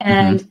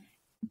 and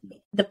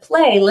the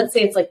play, let's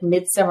say it's like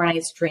Midsummer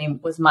Night's Dream,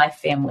 was my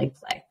family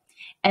play.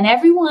 And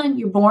everyone,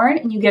 you're born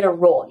and you get a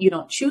role. You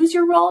don't choose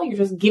your role, you're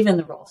just given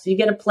the role. So you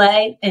get a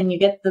play and you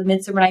get the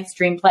Midsummer Night's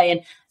Dream play, and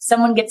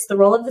someone gets the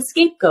role of the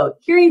scapegoat.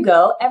 Here you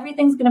go.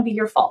 Everything's going to be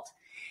your fault.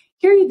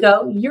 Here you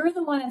go. You're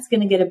the one that's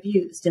going to get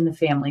abused in the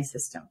family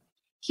system.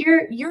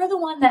 Here, you're the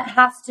one that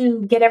has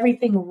to get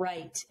everything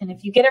right. And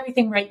if you get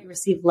everything right, you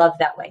receive love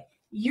that way.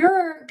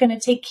 You're going to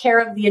take care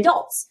of the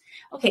adults.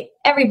 Okay,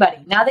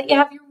 everybody, now that you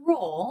have your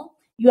role,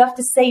 you have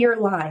to say your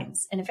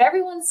lines. And if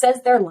everyone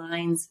says their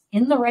lines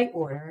in the right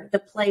order, the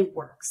play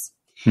works.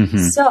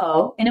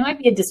 So, and it might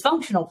be a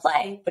dysfunctional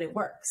play, but it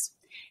works.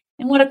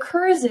 And what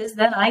occurs is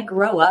then I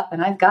grow up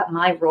and I've got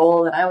my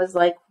role, and I was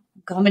like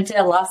coming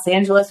to Los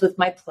Angeles with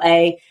my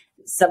play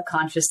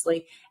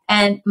subconsciously.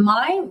 And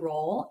my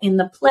role in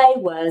the play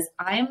was,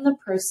 I am the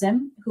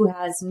person who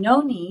has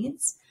no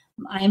needs.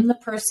 I am the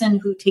person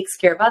who takes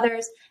care of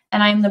others,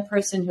 and I'm the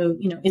person who,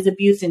 is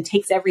abused and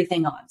takes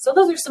everything on. So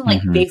those are some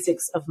like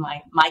basics of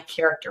my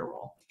character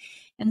role.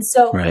 And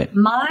so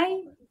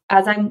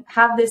as I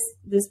have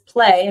this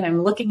play and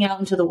I'm looking out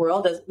into the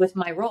world with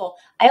my role,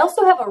 I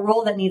also have a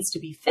role that needs to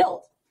be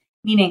filled,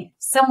 meaning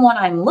someone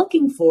I'm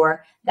looking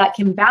for that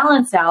can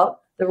balance out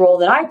the role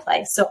that I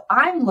play. So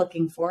I'm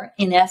looking for,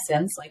 in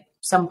essence, like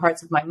some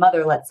parts of my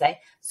mother, let's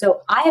say.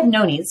 So I have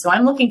no needs. So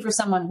I'm looking for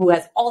someone who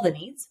has all the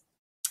needs.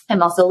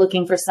 I'm also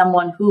looking for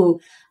someone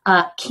who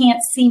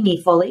can't see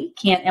me fully,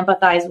 can't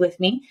empathize with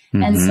me,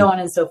 and so on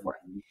and so forth.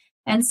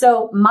 And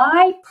so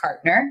my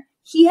partner,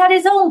 he had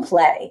his own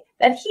play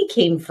that he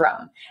came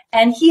from,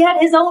 and he had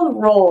his own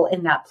role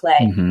in that play.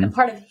 And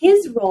part of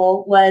his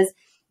role was,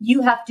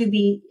 you have to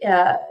be,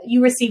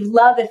 you receive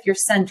love if you're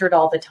centered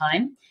all the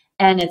time,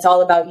 and it's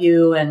all about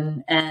you,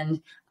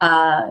 and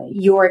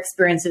your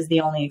experience is the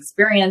only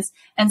experience.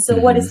 And so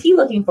what is he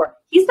looking for?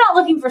 He's not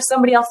looking for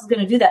somebody else who's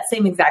going to do that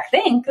same exact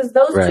thing, because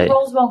those two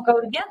roles won't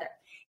go together.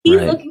 He's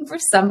looking for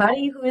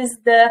somebody who is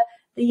the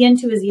the yin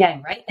to his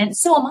yang, right? And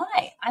so am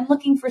I. I'm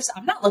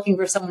not looking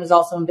for someone who's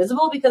also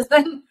invisible, because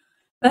then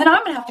I'm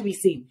going to have to be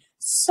seen.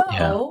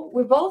 So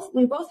we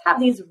both have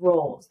these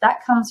roles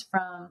that comes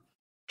from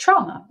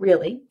trauma,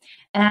 really.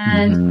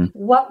 And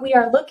what we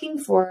are looking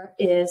for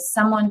is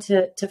someone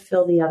to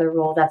fill the other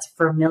role that's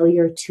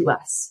familiar to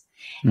us.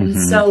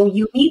 And so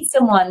you meet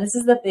someone, this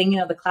is the thing,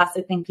 the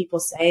classic thing people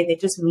say, they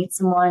just meet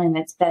someone and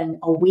it's been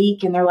a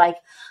week and they're like,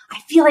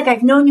 I feel like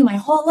I've known you my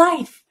whole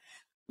life.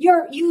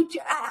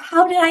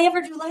 How did I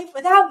ever do life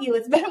without you?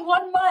 It's been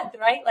 1 month,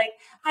 right? Like,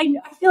 I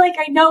feel like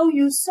I know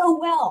you so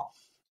well.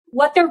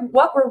 What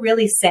we're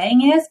really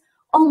saying is,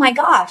 oh my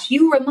gosh,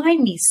 you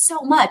remind me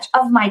so much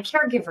of my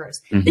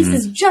caregivers. This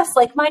is just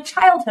like my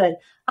childhood.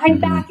 I'm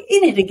back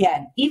in it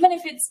again. Even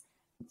if it's,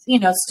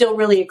 still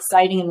really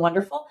exciting and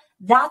wonderful,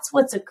 that's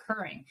what's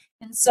occurring.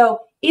 And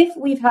so if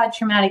we've had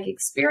traumatic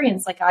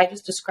experience, like I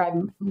just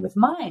described with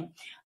mine,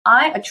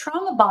 a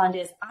trauma bond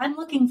is I'm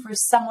looking for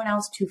someone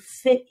else to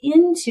fit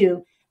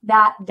into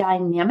that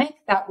dynamic,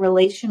 that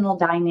relational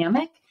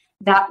dynamic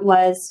that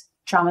was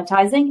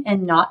traumatizing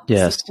and not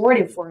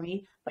supportive for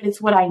me, but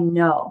it's what I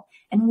know.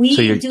 And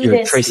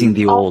you're tracing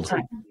the old.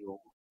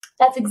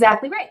 That's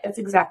exactly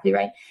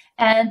right.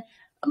 And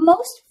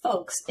most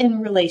folks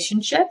in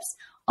relationships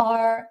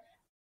are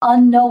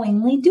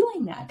unknowingly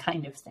doing that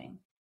kind of thing,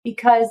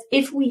 because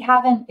if we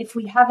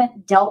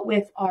haven't dealt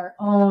with our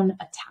own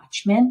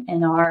attachment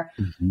and our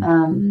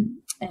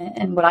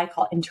and what I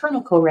call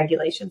internal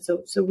co-regulation,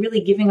 so really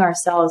giving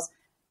ourselves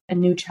a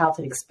new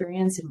childhood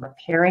experience and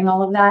repairing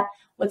all of that,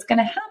 what's going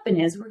to happen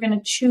is we're going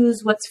to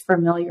choose what's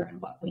familiar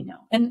and what we know.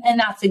 And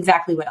that's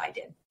exactly what I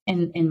did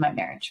in my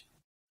marriage.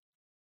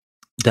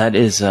 That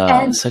is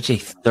such a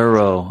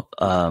thorough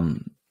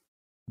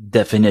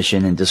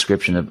definition and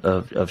description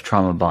of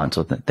trauma bond.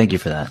 So thank you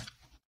for that.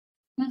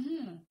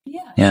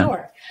 Yeah,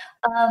 sure.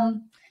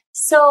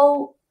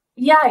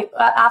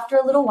 After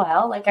a little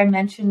while, like I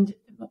mentioned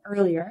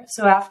earlier,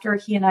 so after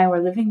he and I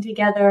were living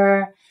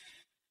together,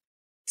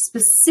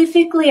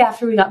 specifically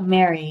after we got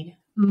married,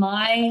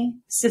 my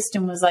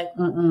system was like,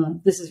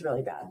 this is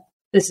really bad.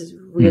 This is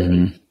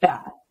really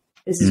bad.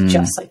 This is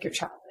just like your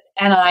childhood.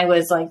 And I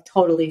was like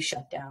totally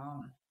shut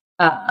down.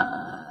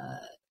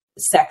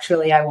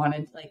 Sexually, I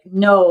wanted like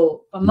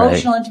no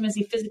emotional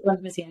intimacy, physical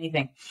intimacy,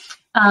 anything.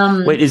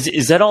 Wait,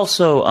 is that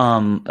also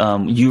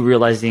you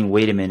realizing,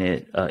 wait a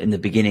minute, in the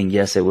beginning,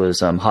 yes, it was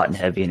hot and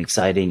heavy and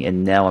exciting,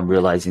 and now I'm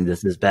realizing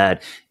this is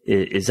bad.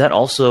 Is that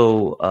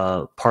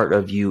also part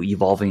of you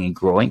evolving and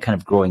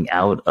growing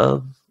out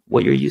of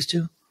what you're used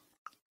to?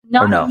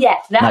 Not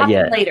yet. That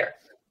happened later.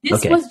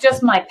 This was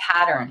just my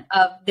pattern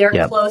of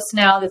they're close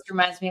now. This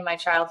reminds me of my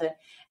childhood.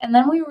 And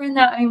then we were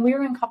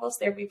in couples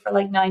therapy for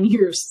like 9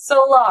 years,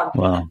 so long.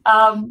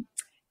 Wow.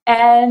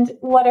 And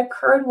what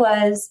occurred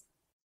was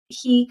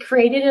he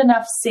created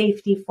enough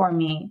safety for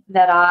me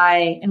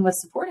and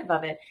was supportive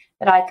of it,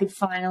 that I could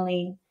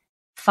finally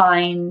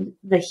find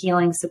the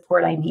healing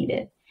support I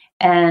needed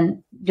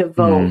and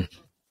devote.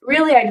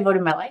 Really, I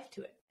devoted my life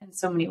to it in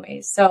so many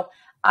ways. So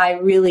I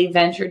really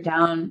ventured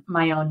down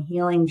my own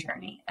healing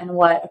journey. And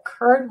what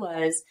occurred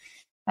was,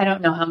 I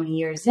don't know how many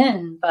years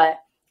in, but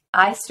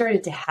I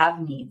started to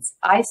have needs.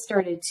 I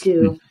started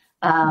to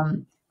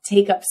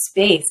take up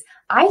space.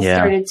 I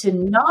started to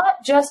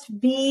not just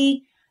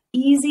be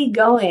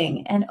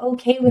easygoing and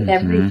okay with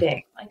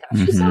everything. Like, oh,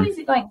 she's so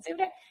easygoing.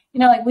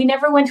 Like we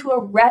never went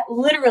to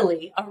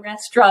literally a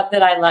restaurant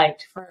that I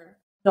liked for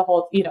the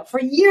whole,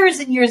 for years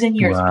and years and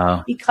years,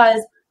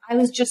 because I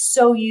was just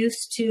so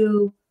used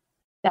to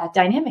that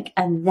dynamic.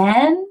 And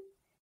then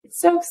it's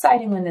so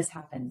exciting when this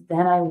happened.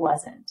 Then I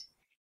wasn't.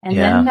 And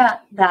then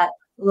that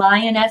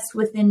lioness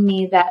within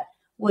me that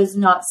was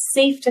not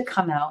safe to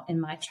come out in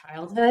my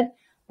childhood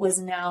was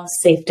now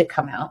safe to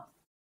come out.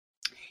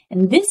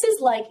 And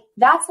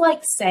that's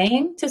like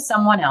saying to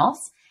someone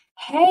else,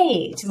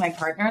 hey, to my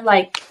partner,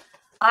 like,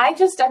 I've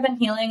been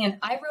healing and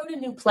I wrote a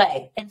new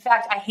play. In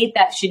fact, I hate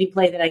that shitty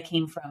play that I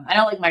came from. I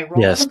don't like my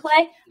role in the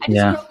play. I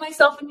just wrote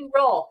myself a new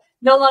role.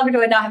 No longer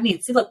do I not have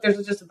needs. See, look,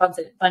 there's just a bunch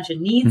of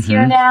needs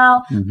here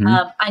now.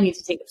 I need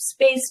to take up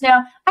space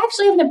now. I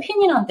actually have an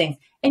opinion on things.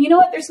 And you know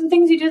what? There's some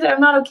things you do that I'm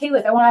not okay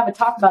with. I want to have a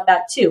talk about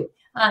that too.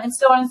 And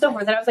so on and so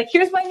forth. And I was like,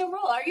 here's my new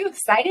role. Are you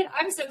excited?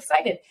 I'm so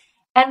excited.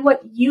 And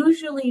what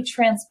usually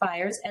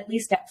transpires, at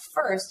least at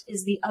first,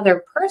 is the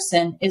other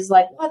person is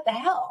like, what the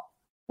hell?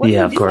 What are you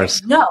doing? Of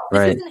course. No,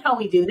 this isn't how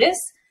we do this.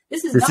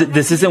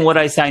 This isn't what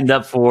I signed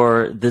up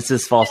for. This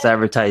is false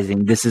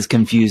advertising. This is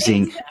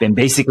confusing. Exactly. And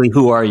basically,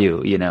 who are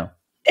you?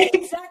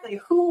 Exactly.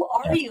 Who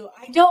are you?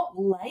 I don't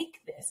like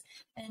this.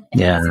 And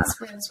his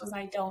experience was,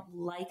 I don't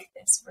like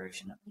this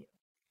version of you.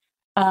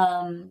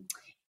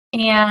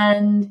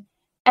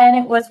 And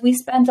it was, we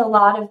spent a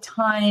lot of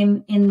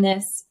time in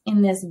this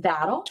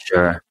battle.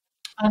 Sure.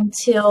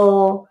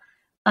 Until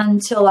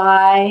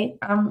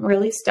I'm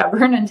really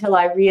stubborn, until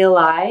I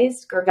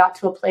realized or got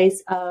to a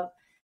place of,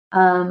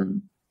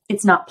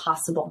 it's not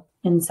possible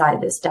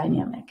inside this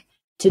dynamic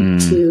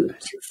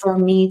for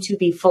me to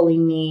be fully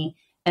me,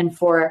 and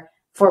for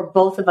for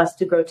both of us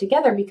to grow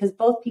together, because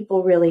both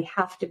people really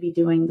have to be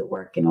doing the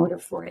work in order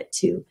for it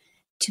to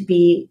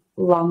be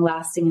long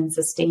lasting and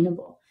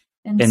sustainable.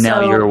 And now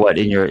you're what,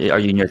 are you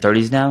in your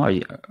 30s now?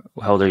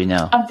 How old are you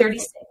now? I'm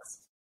 36.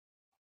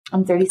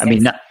 I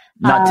mean,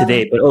 not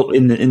today, but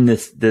in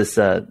this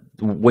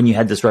when you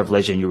had this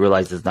revelation, you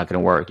realized it's not going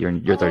to work.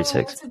 You're 36.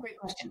 That's a great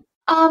question.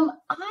 I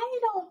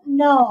don't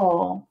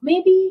know.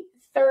 Maybe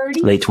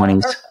 30. Late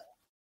 20s.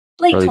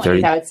 Late early 20s,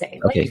 30s. I would say.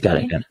 Okay, got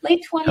it.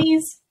 Late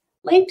 20s.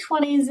 Late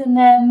 20s, and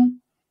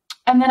then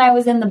I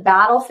was in the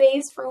battle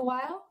phase for a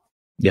while.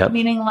 Yeah.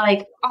 Meaning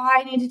like,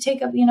 I need to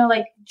take up,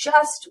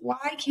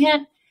 why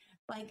can't,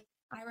 like,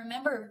 I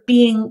remember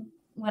being,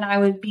 when I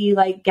would be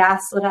like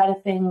gaslit out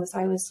of things,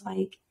 I was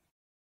like,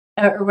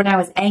 or when I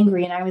was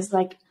angry and I was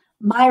like,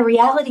 my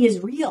reality is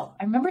real.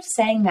 I remember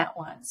saying that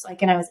once,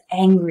 like, and I was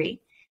angry,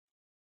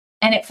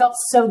 and it felt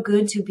so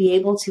good to be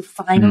able to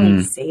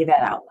finally say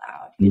that out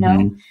loud,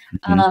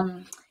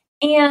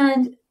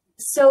 and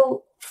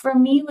so for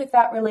me, with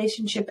that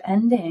relationship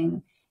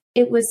ending,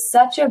 it was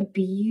such a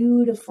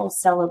beautiful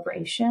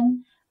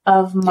celebration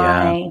of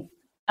my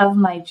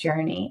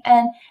journey,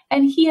 and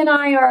he and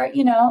I are,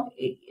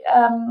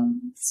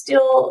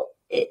 still.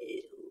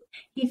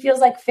 He feels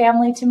like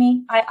family to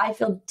me. I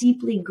feel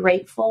deeply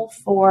grateful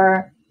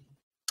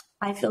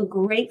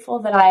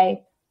that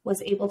I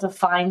was able to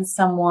find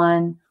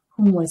someone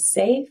whom was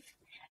safe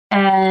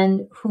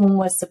and whom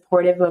was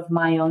supportive of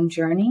my own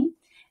journey.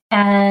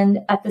 And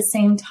at the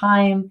same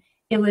time,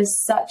 it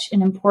was such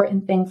an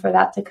important thing for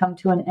that to come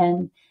to an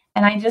end.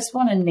 And I just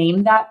want to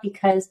name that,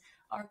 because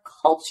our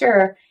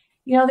culture,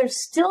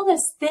 there's still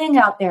this thing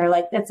out there,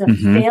 like, that's a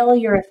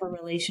failure if a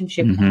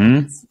relationship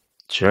ends.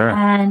 Sure.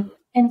 And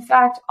in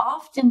fact,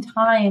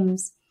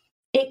 oftentimes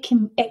it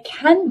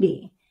can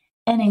be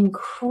an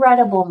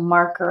incredible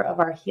marker of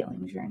our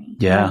healing journey.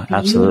 Yeah,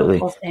 absolutely.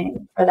 Beautiful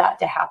thing for that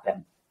to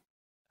happen.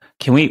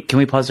 Can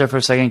we pause there for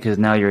a second? Because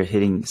now you're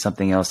hitting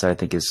something else that I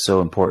think is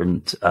so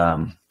important.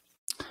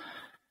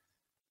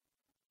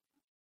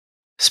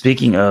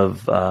 Speaking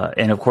of,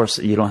 and of course,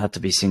 you don't have to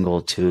be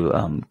single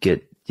to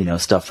get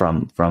stuff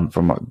from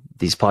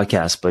these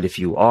podcasts. But if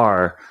you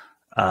are,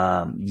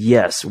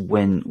 yes,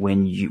 when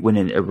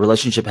a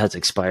relationship has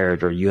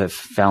expired, or you have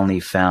finally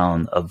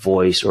found a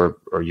voice, or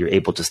you're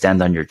able to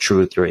stand on your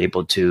truth, you're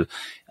able to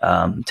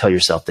tell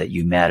yourself that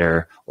you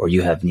matter, or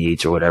you have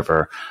needs, or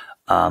whatever.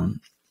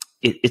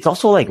 It's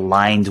also like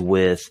lined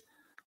with,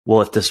 well,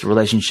 if this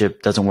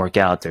relationship doesn't work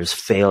out, there's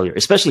failure,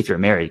 especially if you're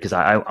married, because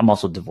I'm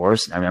also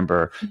divorced. And I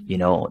remember,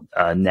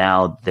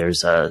 now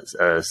there's a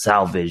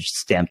salvage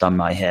stamped on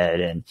my head,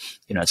 and,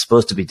 it's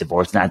supposed to be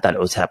divorced, and I thought it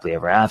was happily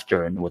ever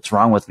after, and what's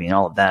wrong with me and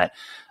all of that.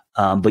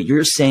 But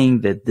you're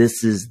saying that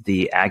this is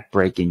the act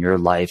break in your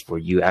life where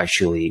you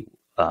actually,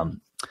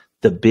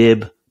 the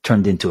bib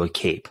turned into a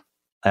cape.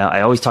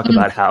 I always talk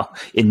about how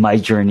in my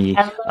journey,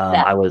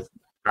 I was,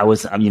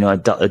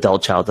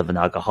 adult child of an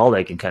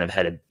alcoholic, and kind of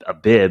had a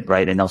bib,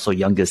 right? And also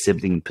youngest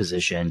sibling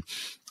position.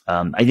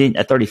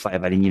 At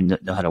 35, I didn't even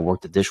know how to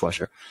work the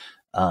dishwasher.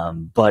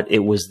 But it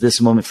was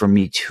this moment for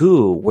me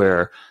too,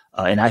 where,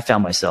 and I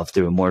found myself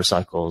through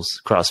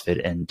motorcycles, CrossFit,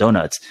 and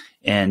donuts.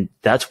 And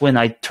that's when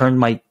I turned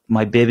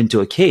my bib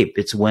into a cape.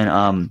 It's when,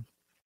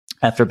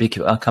 after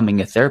becoming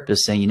a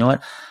therapist, saying, you know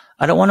what?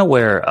 I don't want to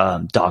wear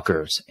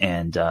Dockers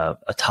and a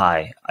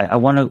tie. I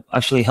want to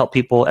actually help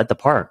people at the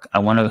park. I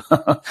want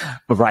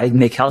to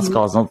make house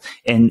calls.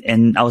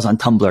 And I was on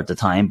Tumblr at the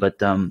time,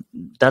 but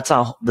that's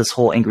how this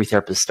whole Angry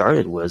Therapist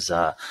started. Was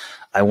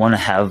I want to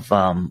have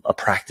a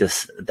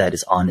practice that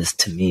is honest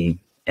to me,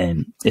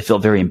 and it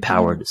felt very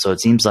empowered. So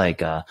it seems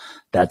like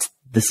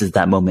this is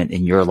that moment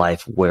in your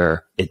life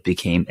where it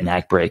became an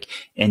act break.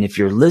 And if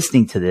you're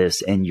listening to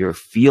this and you're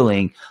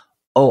feeling,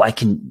 oh, I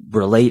can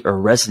relate or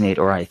resonate,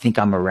 or I think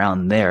I'm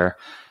around there,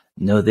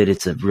 know that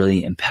it's a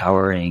really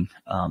empowering,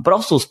 but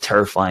also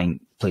terrifying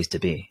place to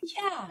be.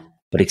 Yeah.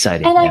 But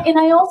exciting. And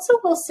I also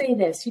will say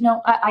this,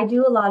 I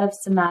do a lot of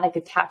somatic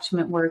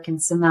attachment work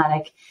and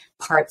somatic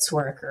parts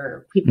work,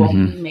 or people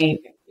may,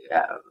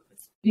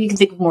 you can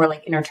think of more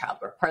like inner child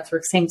work, parts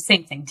work, same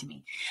thing to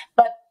me.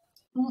 But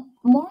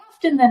more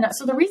often than not,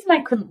 so the reason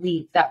I couldn't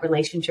leave that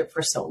relationship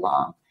for so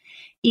long,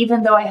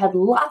 even though I had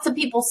lots of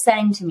people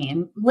saying to me,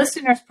 and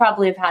listeners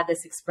probably have had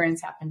this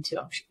experience happen too,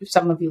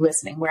 some of you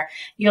listening, where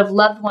you have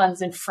loved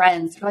ones and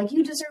friends who are like,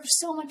 you deserve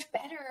so much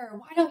better.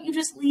 Why don't you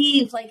just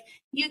leave? Like,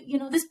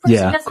 this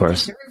person doesn't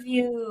deserve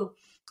you.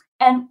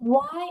 And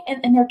why?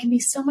 And there can be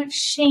so much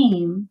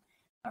shame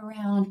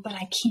around, but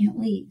I can't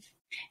leave.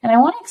 And I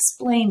want to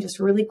explain just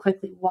really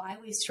quickly why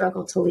we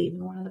struggle to leave.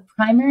 And one of the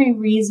primary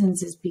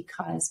reasons is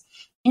because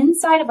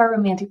inside of our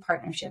romantic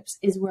partnerships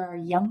is where our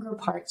younger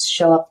parts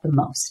show up the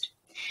most.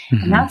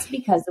 And that's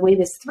because the way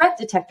this threat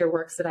detector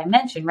works that I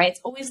mentioned, right? It's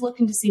always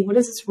looking to see, what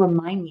does this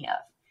remind me of?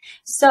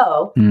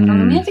 So a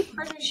romantic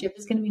partnership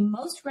is going to be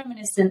most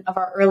reminiscent of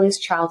our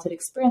earliest childhood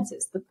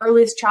experiences. The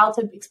earliest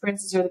childhood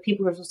experiences are the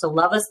people who are supposed to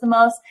love us the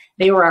most.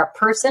 They were our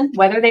person,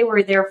 whether they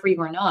were there for you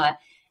or not,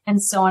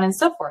 and so on and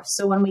so forth.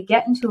 So when we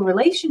get into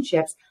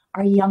relationships,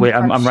 our young Wait,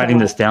 parts I'm show writing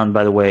this up. down,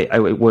 by the way.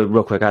 Wait,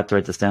 real quick, I have to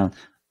write this down.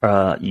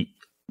 The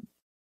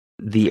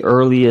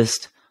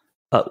earliest,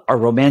 our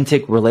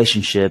romantic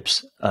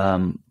relationships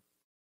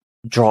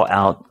draw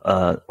out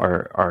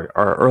our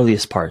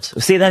earliest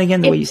parts. Say that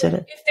again, the way you said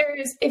it.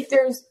 If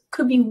there's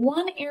could be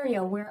one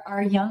area where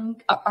our young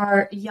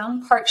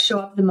parts show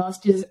up the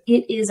most,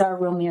 is our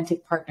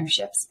romantic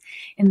partnerships.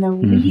 And the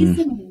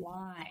reason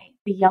why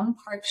the young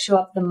parts show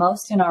up the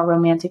most in our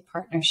romantic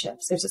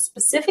partnerships, there's a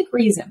specific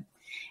reason.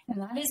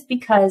 And that is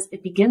because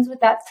it begins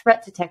with that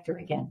threat detector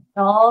again. It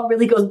all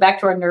really goes back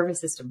to our nervous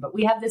system. But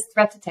we have this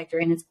threat detector,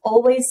 and it's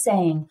always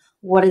saying,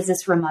 what does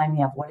this remind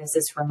me of? What does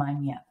this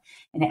remind me of?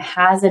 And it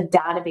has a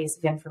database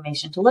of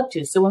information to look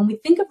to. So when we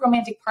think of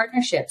romantic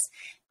partnerships,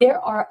 there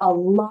are a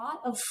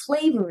lot of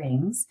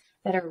flavorings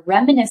that are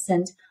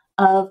reminiscent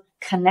of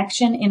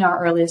connection in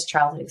our earliest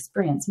childhood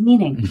experience,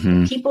 meaning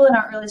the people in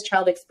our earliest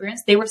childhood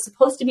experience, they were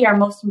supposed to be our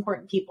most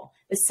important people,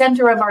 the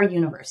center of our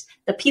universe,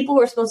 the people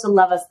who are supposed to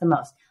love us the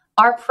most,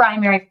 our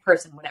primary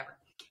person, whatever.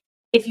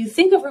 If you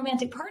think of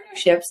romantic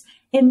partnerships,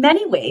 in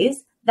many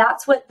ways,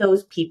 that's what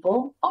those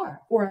people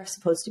are or are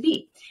supposed to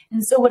be.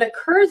 And so what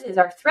occurs is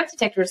our threat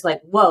detector is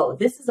like, whoa,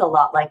 this is a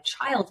lot like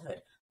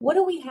childhood. What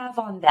do we have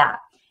on that?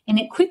 And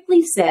it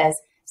quickly says,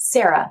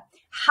 Sarah,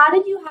 how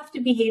did you have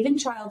to behave in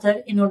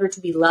childhood in order to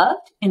be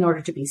loved, in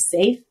order to be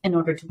safe, in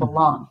order to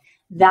belong?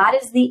 That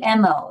is the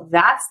MO.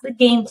 That's the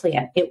game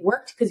plan. It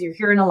worked because you're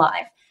here and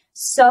alive.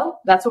 So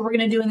that's what we're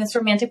going to do in this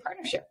romantic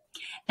partnership.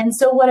 And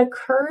so what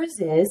occurs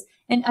is,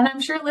 and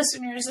I'm sure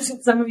listeners,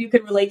 some of you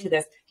can relate to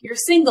this. You're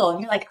single and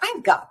you're like,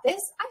 I've got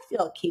this. I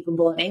feel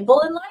capable and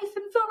able in life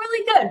and feel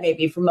really good,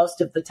 maybe for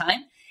most of the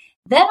time.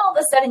 Then all of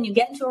a sudden you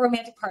get into a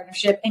romantic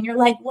partnership and you're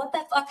like, what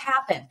the fuck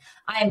happened?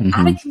 I'm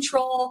out of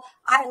control.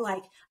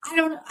 I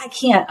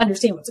can't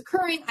understand what's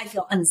occurring. I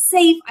feel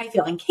unsafe. I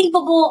feel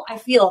incapable. I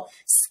feel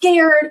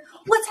scared.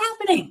 What's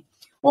happening?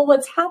 Well,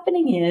 what's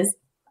happening is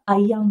a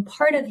young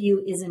part of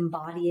you is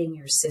embodying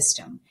your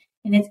system.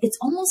 And it's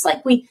almost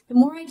like the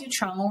more I do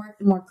trauma work,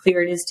 the more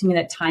clear it is to me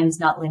that time's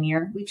not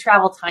linear. We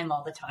travel time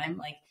all the time.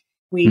 Like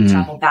we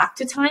travel back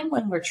to time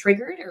when we're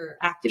triggered or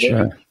activated.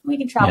 Sure. We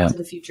can travel to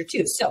the future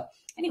too. So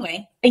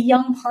anyway, a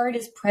young part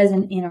is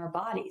present in our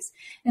bodies.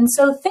 And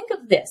so think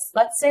of this.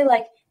 Let's say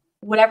like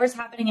whatever's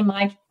happening in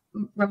my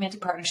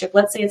romantic partnership,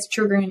 let's say it's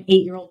triggering an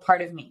 8-year-old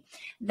part of me.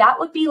 That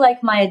would be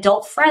like my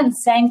adult friend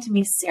saying to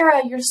me,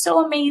 Sarah, you're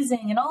so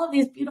amazing and all of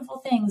these beautiful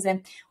things.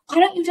 And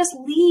why don't you just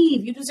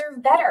leave? You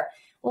deserve better.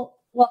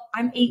 Well,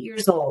 I'm 8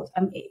 years old.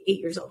 I'm 8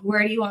 years old.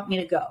 Where do you want me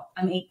to go?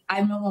 I'm 8.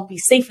 I won't be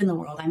safe in the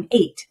world. I'm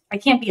 8. I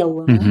can't be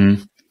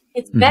alone.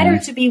 It's better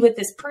to be with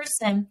this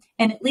person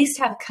and at least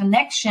have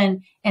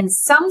connection and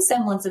some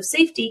semblance of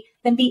safety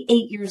than be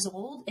 8 years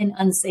old and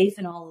unsafe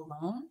and all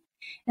alone.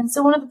 And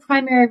so one of the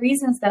primary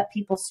reasons that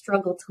people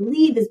struggle to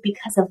leave is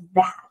because of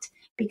that,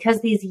 because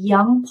these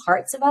young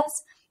parts of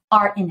us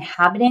are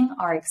inhabiting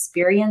our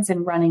experience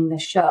and running the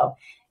show.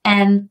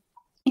 And,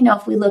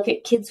 if we look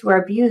at kids who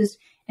are abused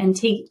and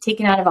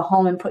taken out of a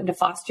home and put into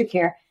foster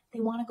care, they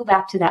want to go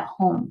back to that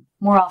home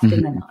more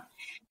often than not,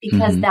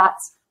 because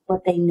that's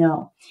what they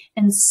know.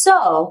 And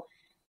so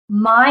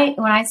when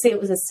I say it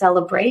was a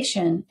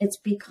celebration, it's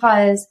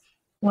because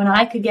when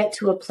I could get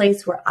to a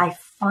place where I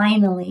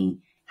finally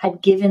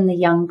had given the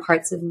young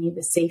parts of me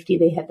the safety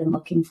they had been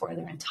looking for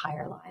their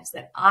entire lives,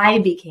 that I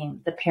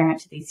became the parent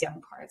to these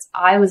young parts.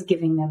 I was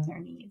giving them their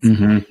needs,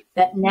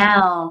 that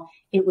now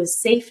it was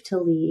safe to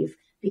leave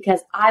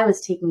because I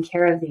was taking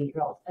care of the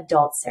 8-year-old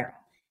adult Sarah.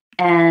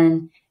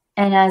 And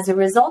as a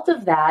result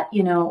of that,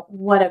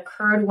 what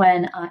occurred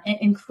when,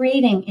 in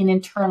creating an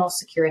internal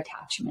secure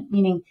attachment,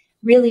 meaning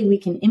really we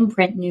can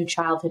imprint new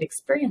childhood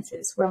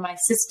experiences where my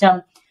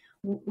system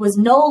was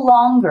no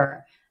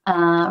longer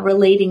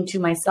relating to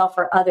myself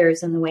or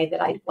others in the way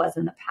that I was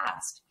in the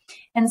past.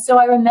 And so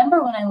I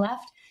remember when I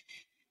left,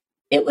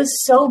 it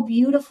was so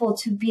beautiful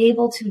to be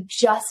able to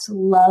just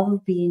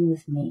love being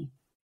with me,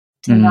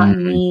 to not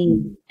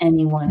need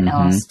anyone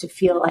else, to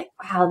feel like,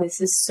 wow,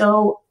 this is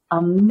so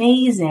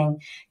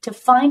amazing, to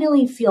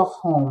finally feel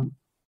home.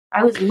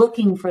 I was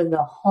looking for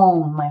the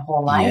home my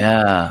whole life.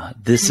 Yeah,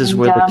 this is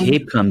where the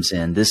cape comes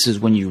in. This is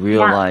when you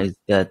realize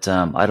that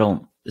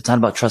it's not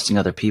about trusting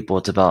other people.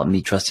 It's about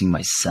me trusting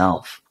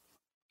myself.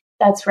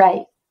 That's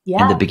right.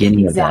 Yeah. In the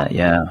beginning of that.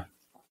 Yeah.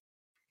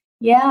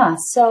 Yeah.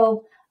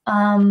 So,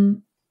 I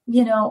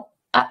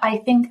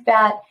think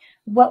that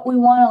what we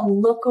want to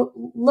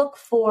look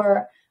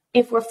for,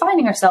 if we're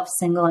finding ourselves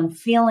single and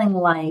feeling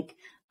like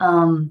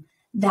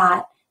that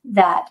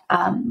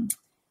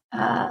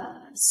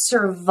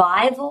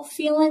survival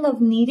feeling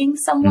of needing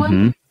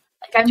someone,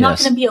 like I'm not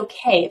going to be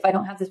okay if I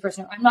don't have this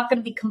person, or I'm not going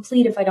to be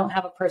complete if I don't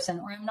have a person,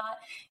 or I'm not,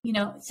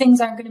 things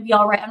aren't going to be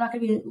all right. I'm not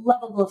going to be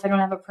lovable if I don't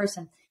have a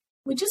person.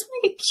 We just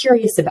want to get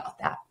curious about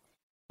that,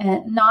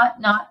 and not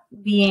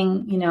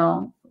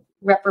being,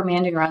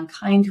 reprimanding or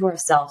unkind to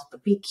ourselves,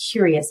 but be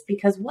curious,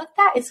 because what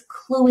that is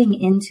cluing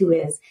into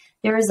is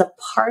there is a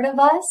part of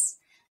us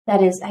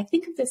that is, I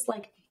think of this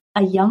like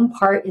a young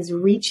part is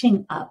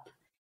reaching up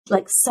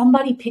like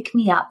somebody pick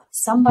me up,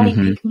 somebody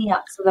pick me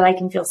up so that I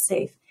can feel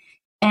safe.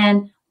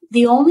 And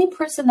the only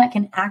person that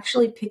can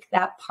actually pick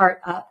that part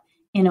up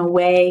in a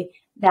way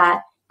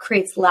that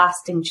creates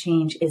lasting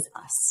change is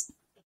us.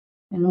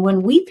 And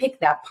when we pick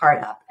that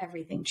part up,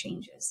 everything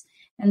changes.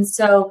 And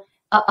so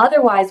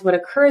otherwise what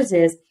occurs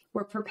is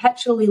we're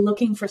perpetually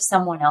looking for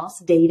someone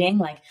else, dating,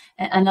 like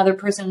another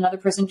person,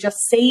 just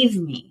save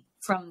me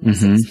from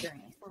this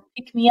experience or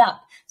pick me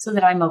up so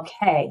that I'm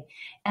okay.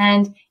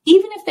 And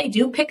even if they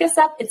do pick us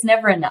up, it's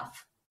never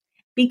enough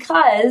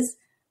because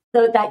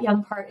that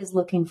young part is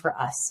looking for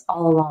us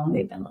all along.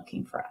 They've been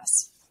looking for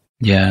us.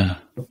 Yeah.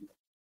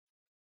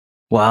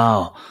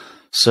 Wow.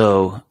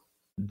 So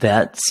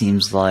that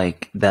seems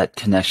like that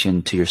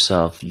connection to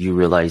yourself, you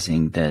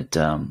realizing that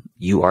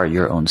you are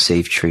your own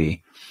safe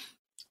tree.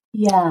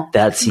 Yeah.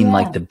 That seemed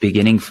like the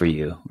beginning for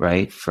you,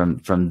 right?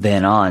 From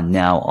then on,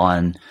 now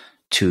on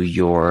to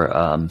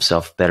your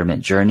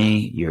self-betterment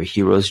journey, your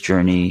hero's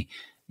journey,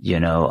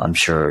 I'm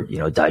sure,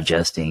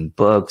 digesting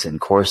books and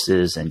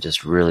courses and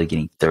just really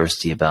getting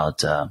thirsty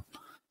about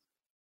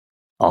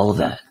all of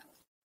that.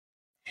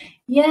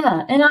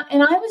 Yeah. And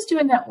I was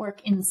doing that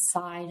work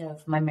inside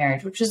of my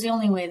marriage, which was the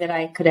only way that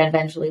I could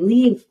eventually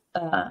leave,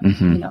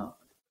 the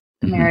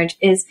marriage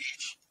is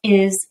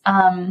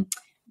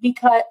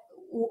because,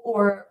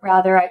 or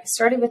rather I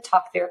started with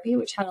talk therapy,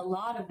 which had a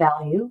lot of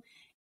value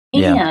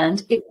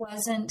and it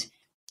wasn't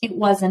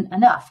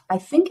enough. I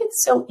think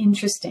it's so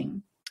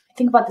interesting. I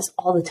think about this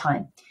all the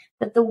time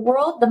that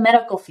the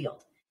medical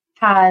field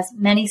has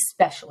many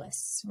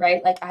specialists,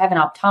 right? Like I have an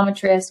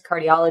optometrist,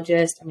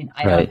 cardiologist. I mean,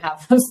 I don't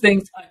have those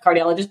things, a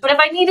cardiologist, but if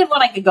I needed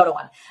one, I could go to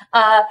one.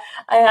 I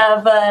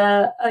have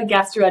a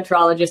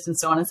gastroenterologist and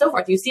so on and so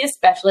forth. You see a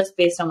specialist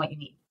based on what you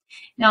need.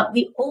 Now,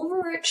 the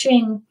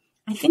overarching,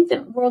 I think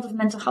the world of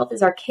mental health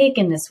is archaic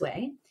in this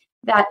way,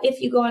 that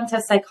if you go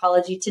into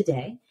psychology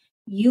today,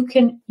 you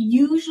can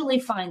usually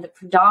find the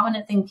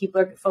predominant thing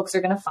folks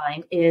are going to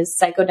find is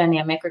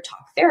psychodynamic or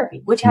talk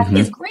therapy, which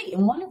is great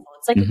and wonderful.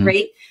 It's like a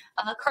great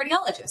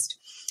cardiologist.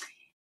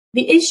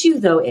 The issue,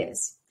 though,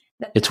 is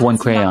that it's one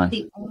crayon.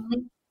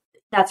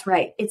 That's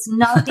right. It's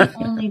not the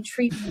only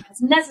treatment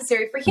that's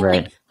necessary for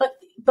healing.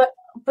 But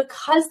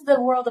because the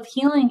world of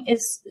healing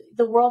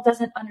the world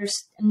doesn't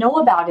know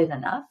about it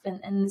enough,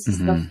 and this is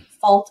the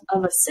fault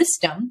of a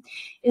system,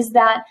 is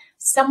that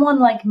someone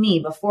like me,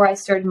 before I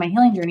started my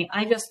healing journey,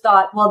 I just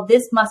thought, well,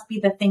 this must be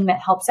the thing that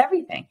helps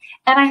everything.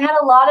 And I had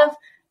a lot of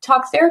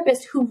talk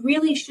therapists who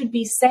really should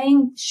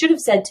have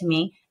said to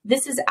me,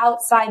 this is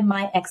outside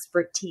my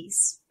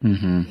expertise.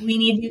 You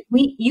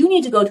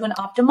need to go to an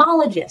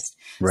ophthalmologist.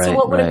 So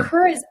what would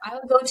occur is I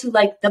would go to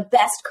like the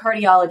best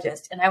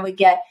cardiologist and I would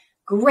get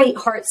great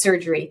heart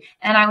surgery.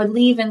 And I would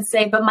leave and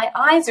say, but my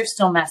eyes are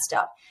still messed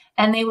up.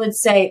 And they would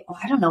say, oh,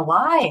 I don't know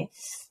why.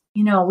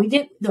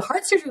 The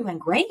heart surgery went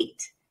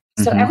great.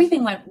 So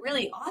everything went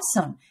really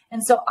awesome.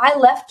 And so I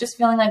left just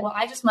feeling like, well,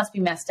 I just must be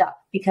messed up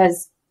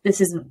because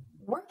this isn't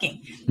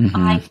working.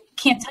 I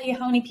can't tell you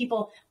how many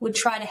people would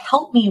try to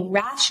help me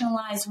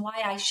rationalize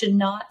why I should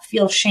not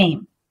feel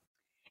shame.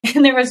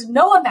 And there was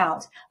no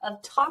amount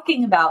of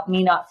talking about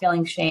me not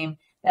feeling shame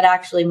that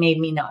actually made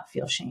me not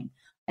feel shame.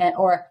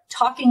 Or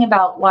talking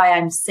about why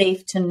I'm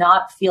safe to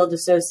not feel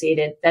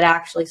dissociated that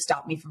actually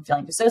stopped me from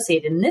feeling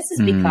dissociated. And this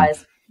is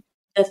because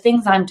the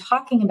things I'm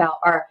talking about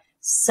are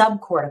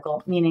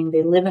subcortical, meaning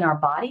they live in our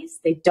bodies.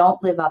 They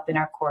don't live up in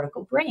our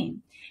cortical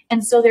brain.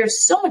 And so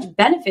there's so much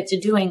benefit to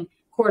doing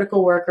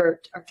cortical work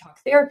or talk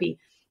therapy.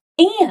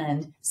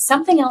 And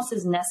something else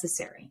is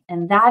necessary,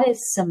 and that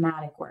is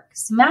somatic work.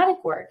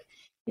 Somatic work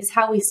is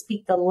how we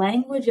speak the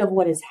language of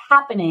what is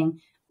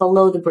happening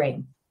below the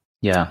brain.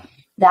 Yeah.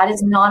 That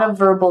is not a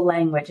verbal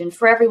language. And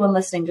for everyone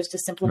listening, just to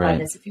simplify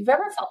this, if you've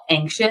ever felt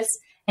anxious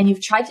and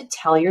you've tried to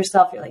tell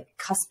yourself, you're like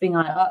cusping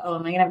on, am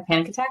I going to have a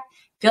panic attack?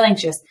 Feel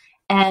anxious.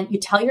 And you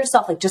tell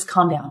yourself, like, just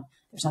calm down.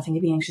 There's nothing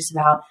to be anxious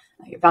about.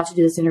 You're about to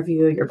do this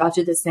interview. You're about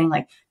to do this thing.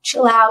 Like,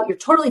 chill out. You're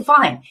totally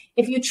fine.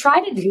 If you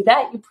try to do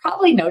that, you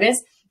probably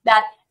notice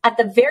that at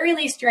the very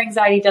least, your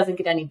anxiety doesn't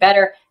get any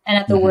better. And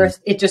at the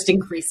worst, it just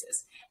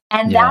increases.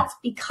 And that's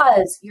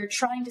because you're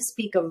trying to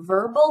speak a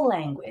verbal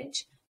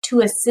language to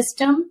a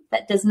system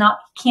that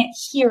can't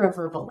hear a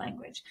verbal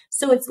language.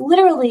 So it's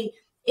literally,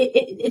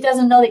 it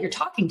doesn't know that you're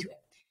talking to it.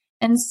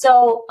 And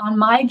so on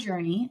my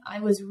journey, I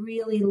was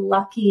really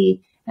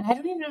lucky, and I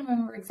don't even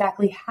remember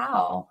exactly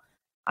how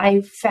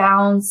I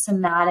found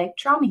somatic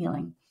trauma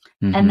healing.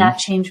 And that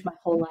changed my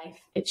whole life.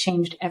 It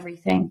changed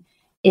everything.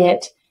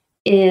 It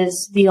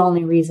is the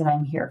only reason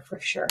I'm here, for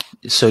sure.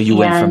 So you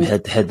went from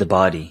head to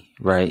body,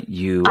 right?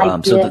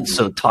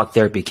 So talk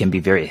therapy can be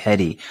very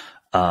heady.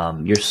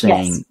 You're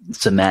saying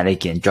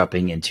somatic and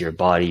dropping into your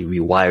body,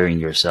 rewiring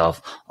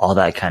yourself, all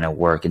that kind of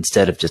work,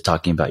 instead of just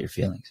talking about your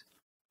feelings.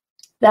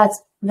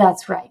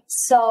 That's right.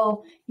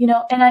 So,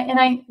 and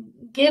I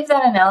give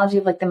that analogy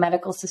of like the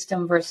medical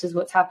system versus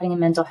what's happening in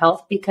mental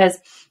health because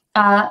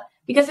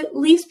it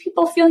leaves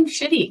people feeling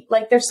shitty,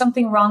 like there's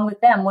something wrong with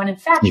them, when in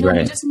fact, we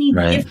just need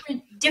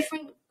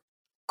different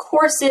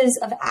courses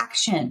of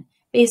action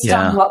based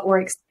on what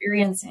we're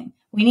experiencing.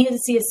 We needed to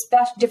see a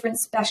different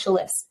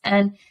specialist.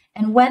 And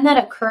when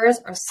that occurs,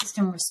 our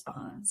system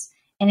responds.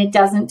 And it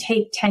doesn't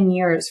take 10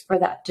 years for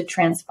that to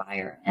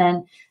transpire.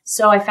 And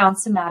so I found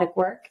somatic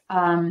work.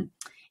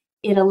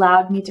 It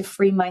allowed me to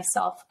free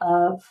myself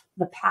of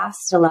the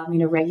past. It allowed me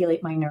to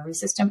regulate my nervous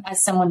system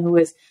as someone who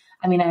was,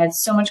 I had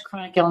so much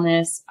chronic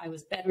illness. I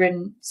was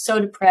bedridden, so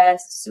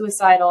depressed,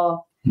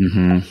 suicidal,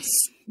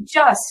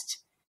 just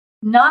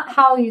not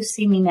how you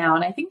see me now.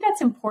 And I think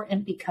that's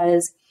important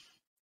because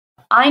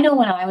I know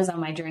when I was on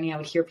my journey, I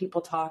would hear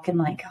people talk and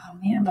like, oh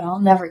man, but I'll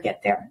never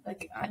get there.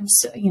 Like I'm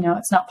so,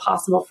 it's not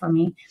possible for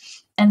me.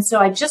 And so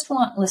I just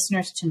want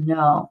listeners to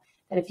know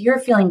that if you're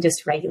feeling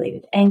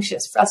dysregulated,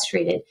 anxious,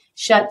 frustrated,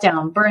 shut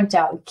down, burnt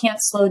out, can't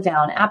slow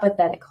down,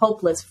 apathetic,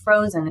 hopeless,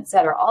 frozen,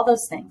 etc., all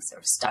those things that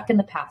are stuck in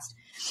the past,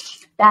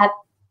 that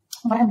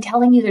what I'm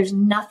telling you, there is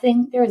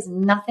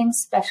nothing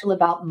special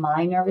about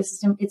my nervous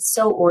system. It's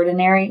so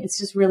ordinary. It's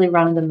just really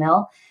run of the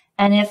mill.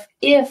 And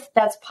if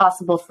that's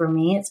possible for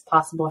me, it's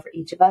possible for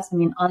each of us.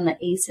 On the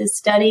ACEs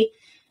study,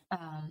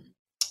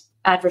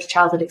 adverse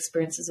childhood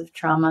experiences of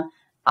trauma,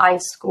 I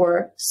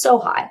score so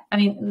high.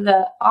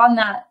 On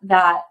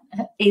that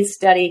ACEs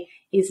study,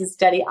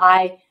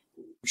 I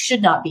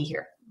should not be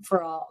here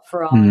for all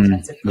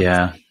intents and purposes.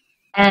 Yeah.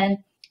 And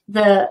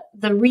the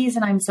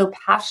reason I'm so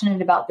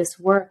passionate about this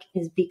work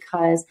is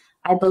because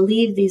I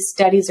believe these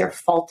studies are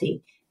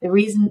faulty. The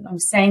reason I'm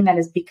saying that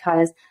is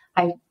because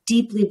I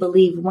deeply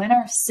believe when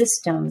our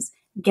systems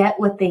get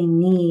what they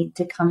need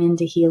to come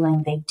into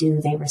healing, they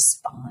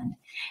respond.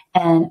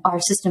 And our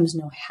systems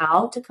know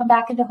how to come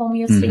back into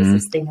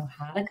homeostasis. They know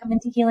how to come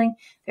into healing.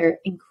 They're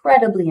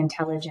incredibly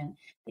intelligent.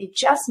 They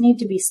just need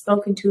to be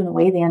spoken to in a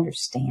way they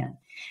understand.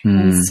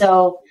 And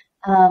so,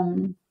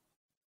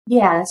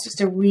 it's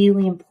just a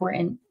really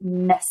important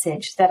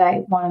message that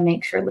I want to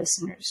make sure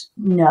listeners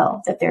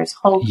know that there's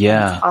hope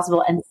and it's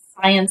possible. And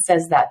science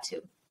says that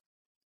too.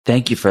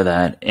 Thank you for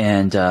that.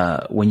 And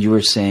when you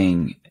were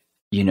saying,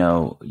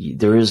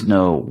 there is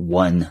no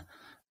one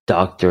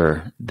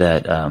doctor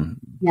that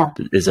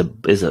is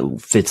a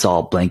fits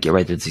all blanket,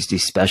 right? There's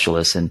these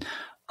specialists. And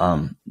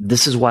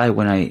this is why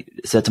when I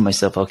said to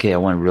myself, okay, I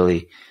want to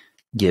really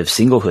give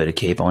singlehood a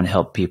cape. I want to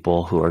help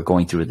people who are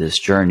going through this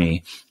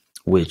journey,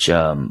 which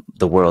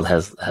the world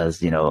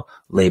has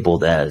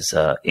labeled as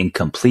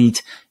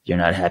incomplete. You're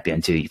not happy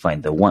until you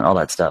find the one, all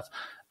that stuff.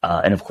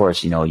 And of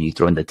course, you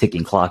throw in the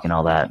ticking clock and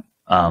all that.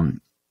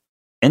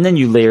 And then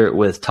you layer it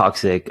with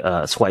toxic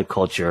swipe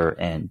culture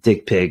and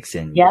dick pics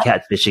and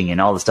catfishing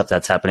and all the stuff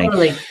that's happening.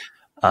 Totally.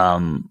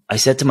 I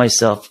said to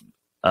myself,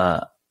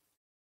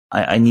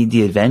 I need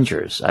the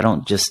Avengers. I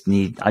don't want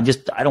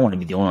to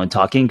be the only one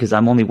talking because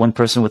I'm only one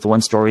person with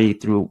one story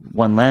through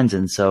one lens.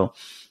 And so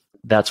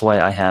that's why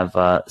I have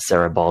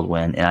Sarah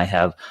Baldwin, and I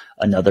have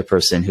another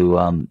person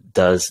who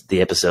does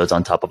the episodes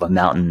on top of a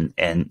mountain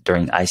and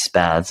during ice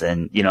baths,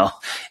 and and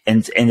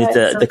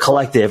it's the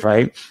collective,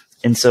 right?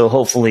 And so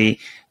hopefully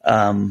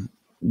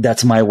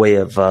that's my way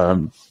of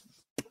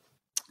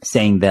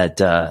saying that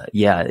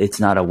it's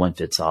not a one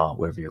fits all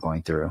wherever you're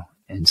going through.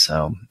 And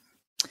so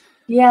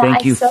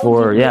thank you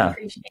for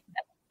appreciate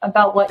that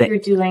about what you're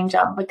doing,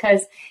 John,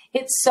 because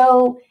it's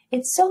so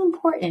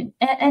important.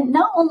 And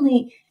not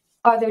only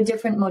are there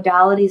different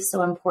modalities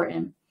so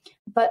important,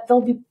 but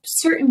there'll be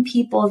certain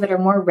people that are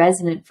more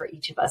resonant for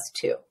each of us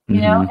too,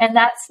 and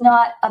that's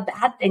not a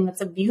bad thing. That's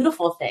a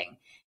beautiful thing.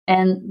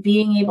 And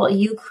being able,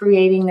 you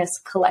creating this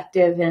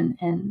collective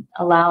and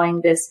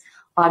allowing this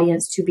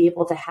audience to be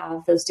able to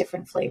have those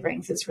different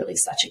flavorings is really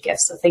such a gift.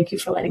 So thank you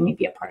for letting me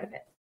be a part of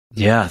it.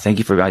 Yeah, thank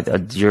you for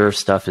your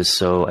stuff is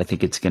so. I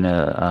think it's going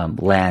to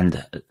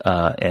land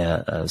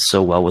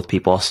so well with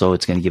people. So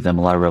it's going to give them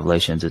a lot of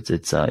revelations.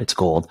 It's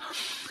gold.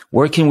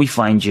 Where can we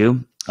find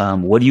you?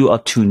 What are you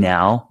up to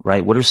now?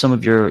 Right? What are some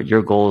of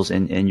your goals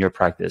in your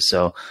practice?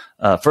 So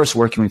first,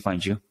 where can we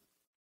find you?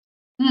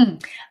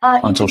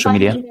 On social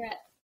media?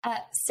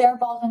 At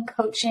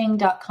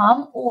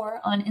sarahbaldwincoaching.com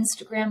or on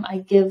Instagram. I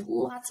give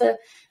lots of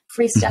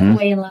free stuff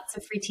away and lots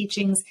of free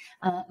teachings.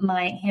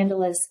 My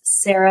handle is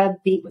Sarah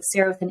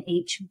with an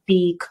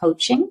HB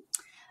coaching.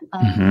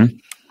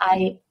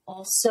 I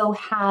also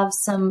have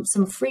some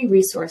free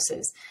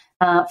resources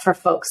for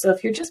folks. So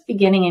if you're just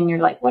beginning and you're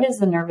like, what is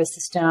the nervous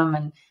system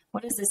and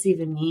what does this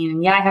even mean?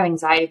 And I have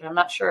anxiety, but I'm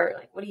not sure.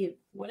 Like,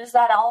 what does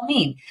that all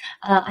mean?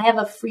 I have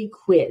a free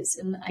quiz,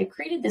 and I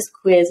created this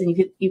quiz, and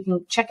you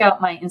can check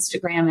out my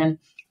Instagram and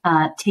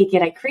take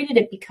it. I created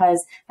it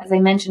because, as I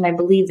mentioned, I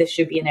believe this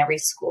should be in every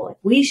school. Like,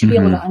 we should be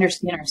able to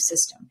understand our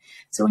system.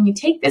 So when you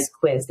take this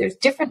quiz, there's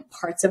different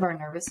parts of our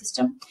nervous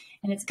system,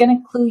 and it's going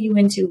to clue you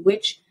into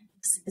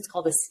it's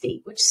called a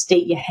state, which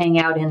state you hang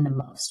out in the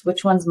most,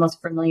 which one's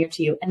most familiar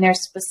to you. And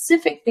there's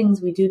specific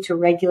things we do to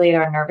regulate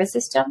our nervous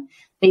system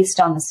based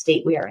on the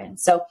state we are in.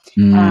 So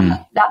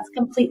that's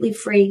completely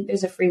free.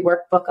 There's a free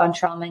workbook on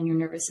trauma in your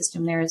nervous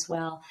system there as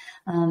well.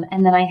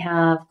 And then I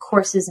have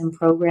courses and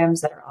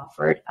programs that are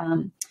offered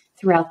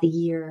throughout the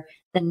year.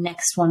 The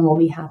next one will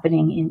be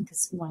happening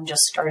because one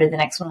just started. The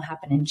next one will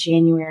happen in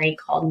January,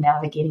 called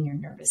Navigating Your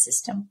Nervous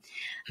System.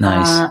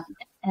 Nice.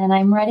 and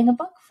I'm writing a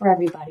book for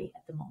everybody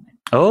at the moment.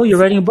 Oh, you're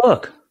writing a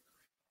book.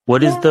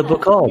 What is the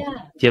book called? Yeah.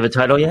 Do you have a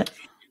title yet?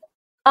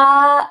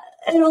 The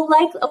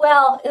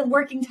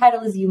working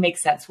title is You Make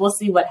Sense. We'll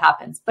see what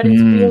happens, but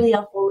it's really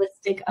a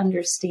holistic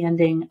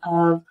understanding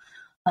of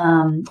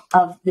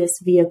this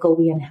vehicle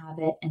we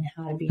inhabit and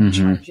how to be in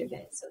charge of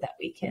it so that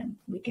we can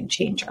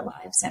change our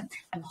lives. And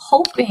I'm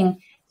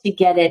hoping to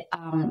get it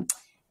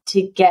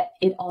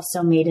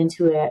also made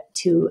into a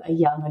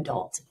young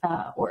adult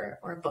or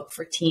a book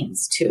for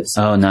teens too.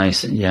 So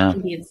nice. Yeah.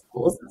 Be in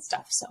schools and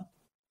stuff. So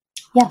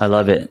yeah. I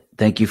love it.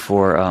 Thank you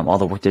for all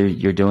the work that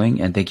you're doing,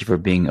 and thank you for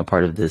being a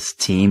part of this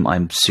team.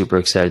 I'm super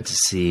excited to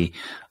see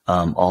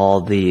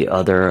all the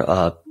other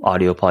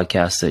audio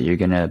podcasts that you're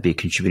going to be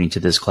contributing to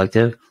this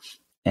collective.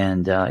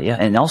 And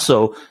and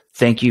also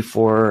thank you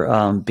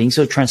for being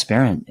so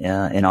transparent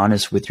and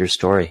honest with your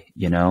story.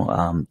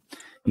 You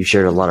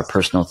shared a lot of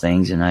personal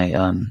things, and I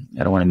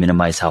don't want to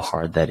minimize how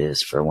hard that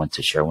is for one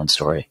to share one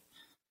story.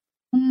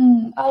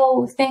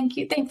 Oh, thank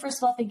you. First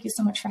of all, thank you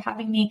so much for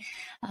having me.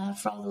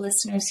 For all the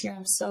listeners here,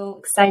 I'm so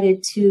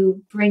excited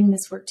to bring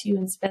this work to you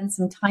and spend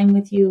some time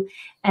with you.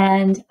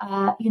 And,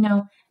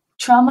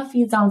 trauma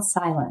feeds on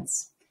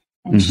silence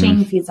and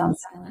shame feeds on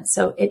silence.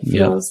 So it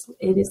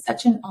is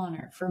such an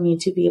honor for me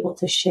to be able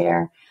to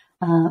share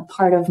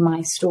part of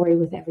my story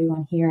with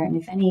everyone here.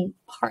 And if any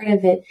part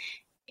of it,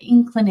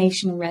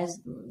 inclination,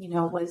 was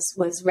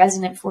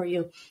resonant for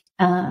you,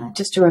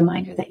 just a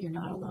reminder that you're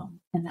not alone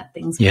and that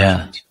things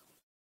can change.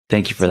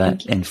 Thank you for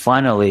that. And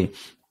finally,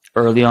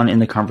 early on in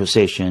the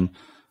conversation,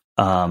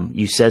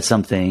 you said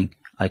something,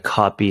 I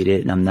copied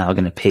it, and I'm now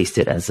going to paste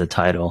it as the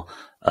title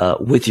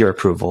with your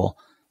approval.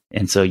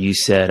 And so you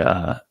said,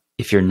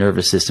 if your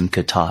nervous system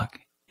could talk.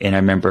 And I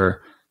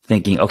remember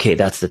thinking, okay,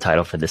 that's the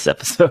title for this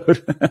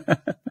episode.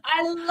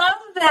 I love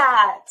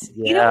that.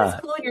 Yeah. You know what's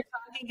cool? When you're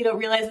talking, you don't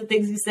realize the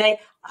things you say.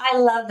 I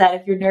love that.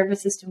 If your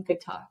nervous system could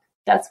talk.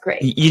 That's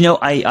great.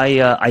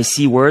 I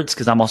see words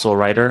because I'm also a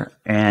writer.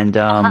 And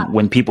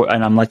when people,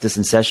 and I'm like this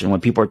in session,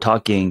 when people are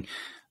talking,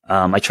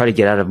 I try to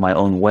get out of my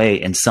own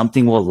way, and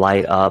something will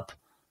light up.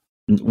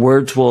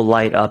 Words will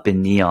light up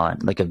in neon,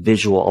 like a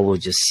visual. I will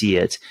just see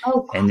it. Oh,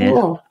 cool. And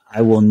then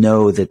I will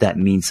know that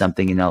means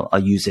something, and I'll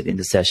use it in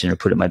the session or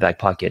put it in my back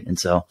pocket. And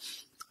so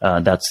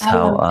that's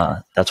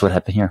what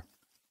happened here.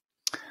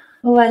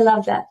 Oh, I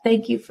love that.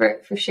 Thank you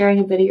for sharing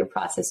a bit of your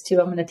process too.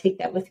 I'm going to take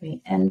that with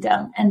me, and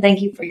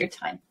thank you for your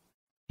time.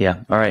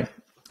 Yeah. All right.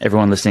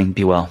 Everyone listening,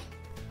 be well.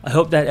 I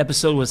hope that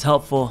episode was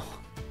helpful.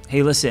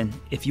 Hey, listen,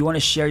 if you want to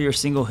share your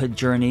singlehood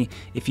journey,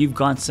 if you've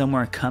gone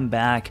somewhere and come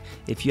back,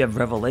 if you have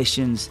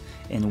revelations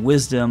and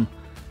wisdom,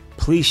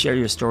 please share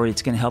your story.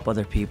 It's going to help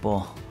other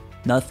people.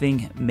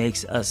 Nothing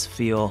makes us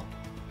feel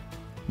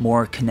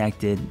more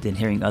connected than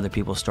hearing other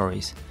people's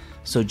stories.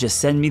 So just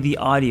send me the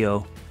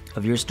audio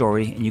of your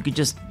story, and you can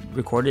just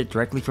record it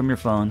directly from your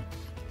phone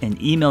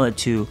and email it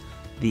to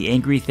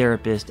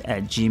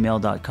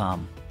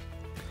theangrytherapist@gmail.com.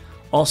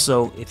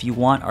 Also, if you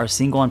want our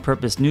Single on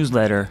Purpose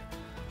newsletter,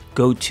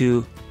 go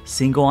to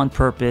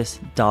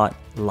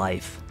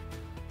singleonpurpose.life.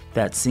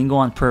 That's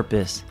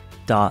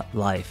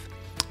singleonpurpose.life.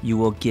 You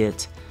will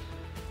get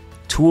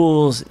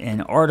tools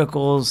and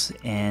articles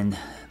and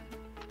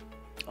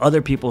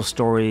other people's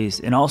stories,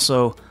 and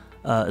also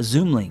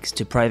Zoom links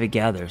to private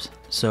gathers.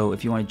 So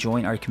if you want to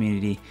join our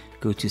community,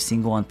 go to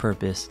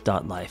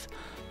singleonpurpose.life.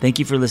 Thank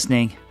you for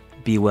listening.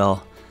 Be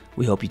well.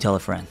 We hope you tell a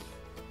friend.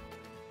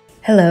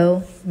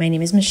 Hello, my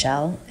name is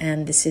Michelle,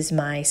 and this is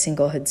my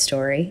singlehood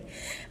story,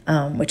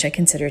 which I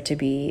consider to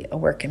be a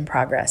work in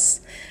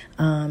progress.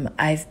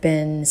 I've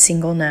been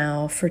single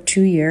now for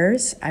 2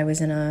 years. I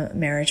was in a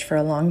marriage for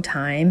a long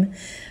time.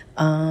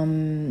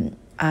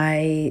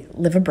 I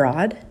live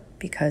abroad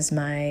because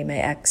my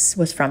ex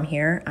was from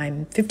here.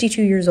 I'm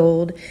 52 years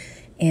old,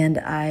 and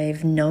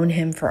I've known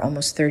him for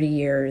almost 30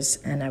 years,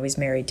 and I was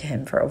married to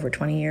him for over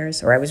 20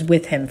 years, or I was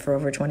with him for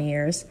over 20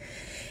 years.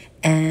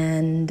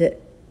 And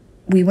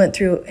we went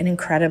through an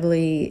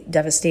incredibly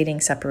devastating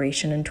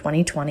separation in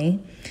 2020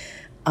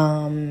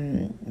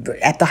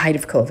 at the height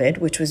of COVID,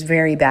 which was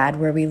very bad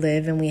where we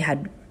live, and we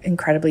had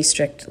incredibly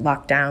strict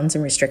lockdowns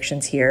and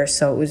restrictions here.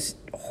 So it was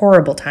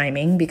horrible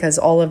timing because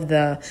all of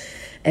the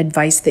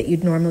advice that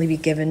you'd normally be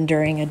given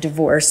during a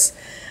divorce,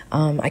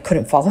 I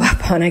couldn't follow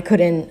up on. I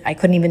couldn't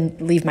even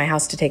leave my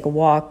house to take a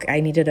walk. I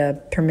needed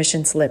a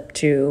permission slip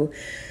to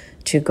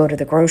go to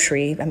the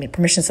grocery.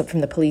 Permission slip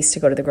from the police to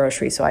go to the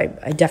grocery. So I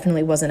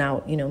definitely wasn't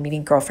out,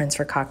 meeting girlfriends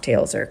for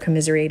cocktails or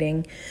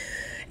commiserating.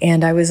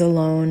 And I was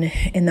alone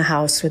in the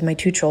house with my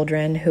 2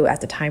 children, who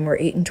at the time were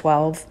 8 and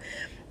 12.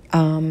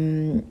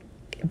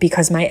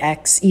 Because my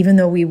ex, even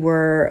though we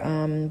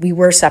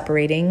were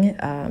separating,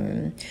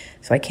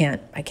 so I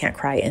can't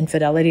cry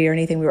infidelity or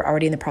anything. We were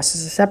already in the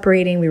process of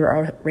separating. We were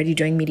already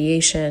doing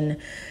mediation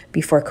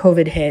before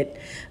COVID hit.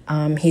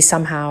 He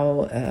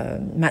somehow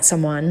met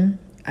someone,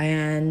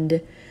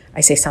 and I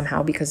say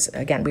somehow because,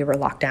 again, we were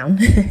locked down.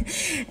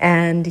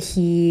 And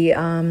he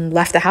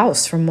left the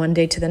house from one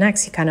day to the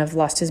next. He kind of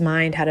lost his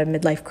mind, had a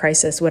midlife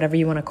crisis, whatever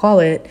you want to call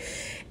it.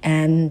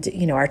 And,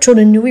 our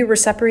children knew we were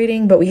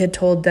separating, but we had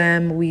told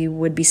them we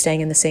would be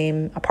staying in the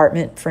same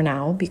apartment for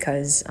now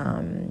because,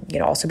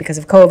 also because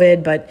of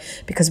COVID, but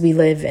because we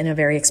live in a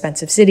very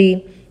expensive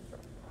city.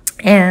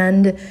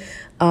 And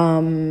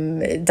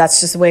that's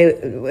just the way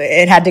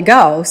it had to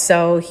go.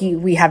 So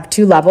we have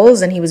 2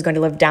 levels, and he was going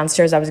to live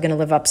downstairs. I was going to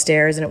live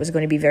upstairs, and it was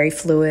going to be very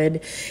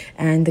fluid.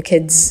 And the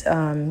kids,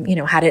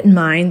 had it in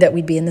mind that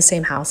we'd be in the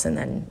same house, and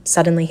then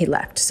suddenly he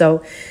left.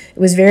 So it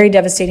was very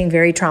devastating,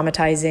 very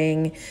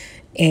traumatizing.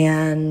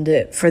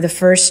 And for the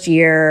first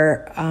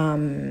year,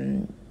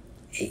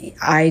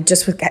 I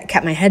just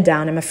kept my head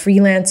down. I'm a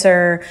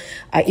freelancer.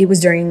 It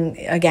was during,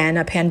 again,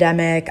 a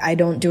pandemic. I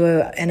don't do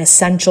an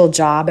essential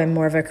job. I'm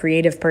more of a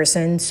creative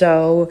person.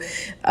 So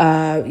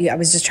I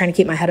was just trying to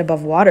keep my head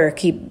above water,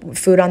 keep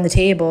food on the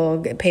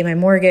table, pay my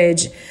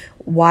mortgage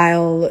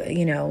while,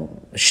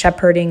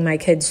 shepherding my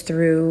kids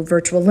through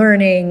virtual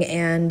learning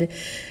and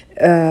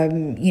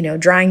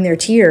drying their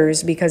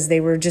tears because they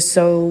were just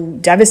so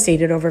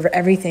devastated over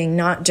everything,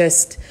 not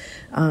just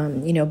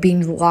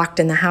being locked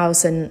in the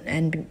house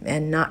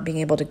and not being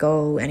able to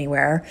go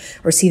anywhere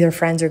or see their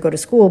friends or go to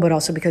school, but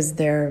also because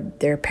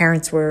their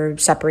parents were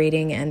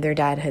separating and their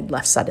dad had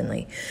left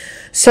suddenly.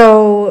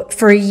 So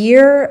for a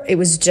year, it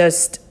was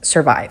just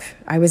survive.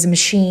 I was a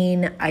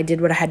machine. I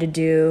did what I had to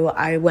do.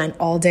 I went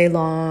all day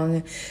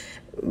long.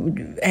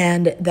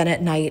 And then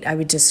at night, I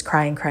would just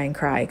cry and cry and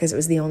cry because it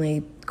was the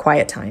only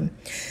quiet time.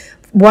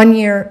 1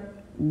 year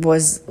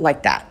was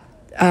like that.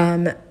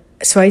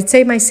 So I'd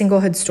say my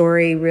singlehood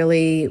story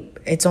really,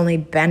 it's only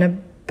been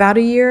about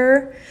a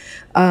year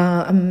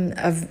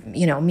of,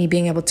 me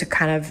being able to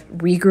kind of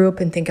regroup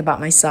and think about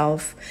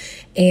myself.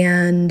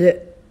 And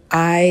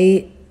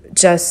I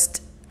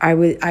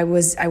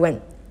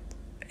went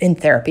in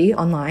therapy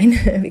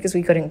online because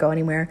we couldn't go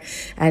anywhere.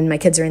 And my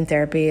kids are in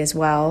therapy as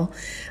well.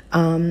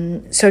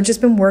 So I've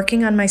just been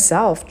working on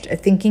myself,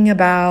 thinking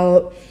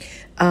about,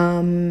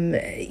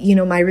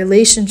 my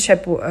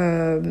relationship.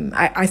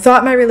 I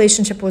thought my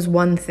relationship was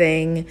one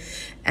thing,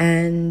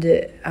 and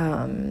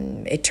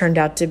it turned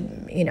out to,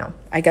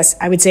 I guess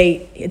I would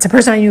say it's a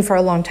person I knew for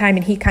a long time,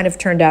 and he kind of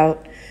turned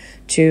out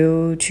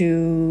to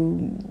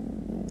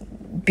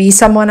be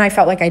someone I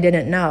felt like I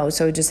didn't know.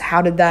 So just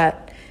how did I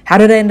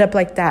end up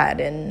like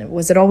that? And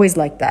was it always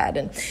like that?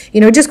 And,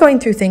 just going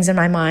through things in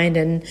my mind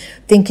and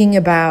thinking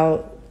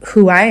about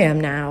who I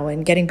am now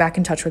and getting back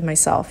in touch with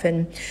myself.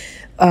 And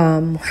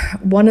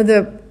one of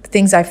the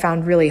things I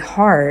found really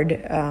hard,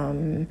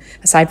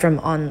 aside from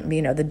on,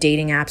 the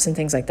dating apps and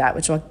things like that,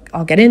 which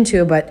I'll get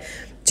into, but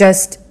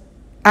just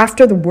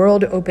after the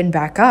world opened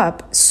back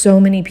up, so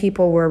many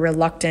people were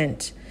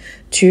reluctant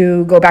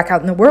to go back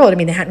out in the world. I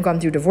mean, they hadn't gone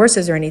through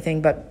divorces or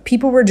anything, but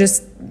people were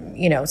just,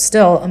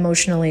 still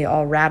emotionally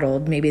all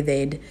rattled. Maybe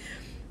they'd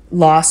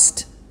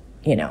lost,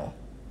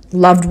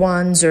 loved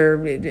ones or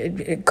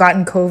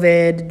gotten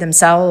COVID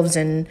themselves,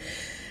 and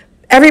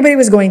everybody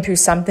was going through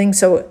something.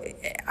 So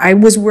I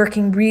was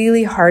working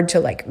really hard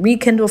to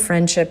rekindle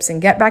friendships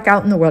and get back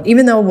out in the world,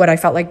 even though what I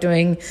felt like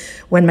doing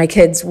when my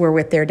kids were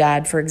with their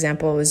dad, for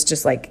example, was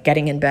just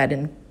getting in bed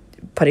and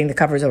putting the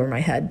covers over my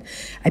head.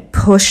 I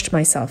pushed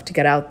myself to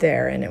get out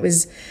there, and it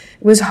was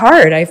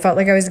hard. I felt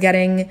like I was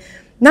getting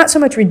not so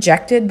much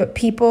rejected, but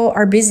people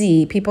are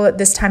busy. People at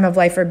this time of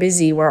life are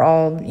busy. We're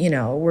all,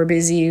 we're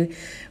busy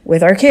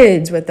with our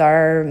kids, with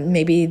our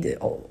maybe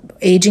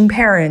aging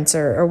parents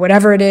or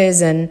whatever it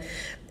is. And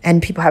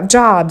people have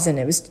jobs, and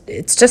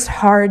it's just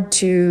hard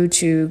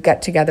to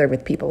get together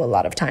with people a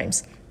lot of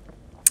times.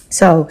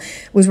 So I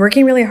was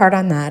working really hard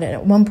on that. And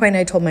at one point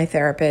I told my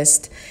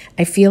therapist,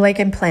 I feel like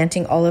I'm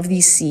planting all of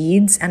these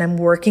seeds and I'm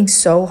working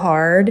so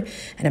hard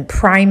and I'm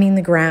priming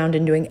the ground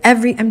and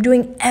I'm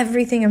doing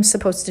everything I'm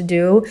supposed to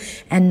do,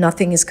 and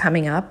nothing is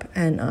coming up.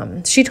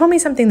 And she told me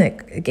something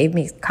that gave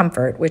me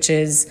comfort, which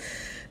is,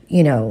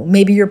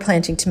 maybe you're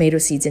planting tomato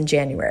seeds in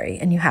January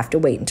and you have to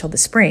wait until the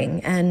spring.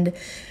 And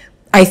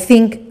I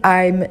think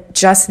I'm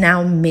just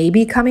now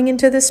maybe coming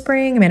into the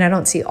spring. I mean, I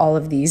don't see all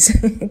of these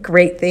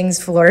great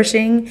things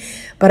flourishing,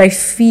 but I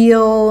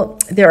feel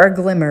there are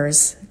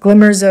glimmers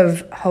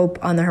of hope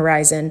on the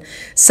horizon.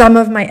 Some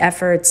of my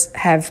efforts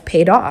have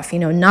paid off.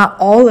 Not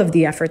all of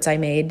the efforts I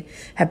made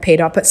have paid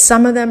off, but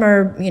some of them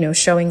are,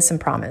 showing some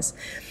promise.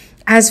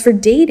 As for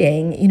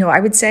dating, I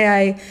would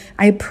say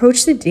I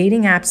approached the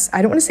dating apps,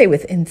 I don't want to say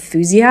with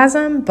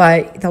enthusiasm,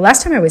 but the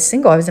last time I was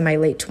single, I was in my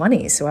late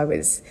 20s. So I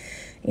was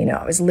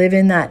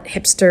living that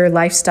hipster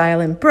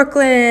lifestyle in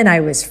Brooklyn. I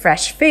was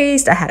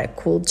fresh-faced. I had a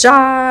cool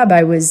job.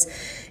 I was,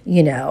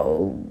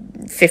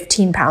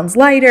 15 pounds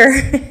lighter.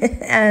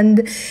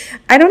 And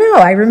I don't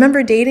know. I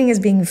remember dating as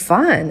being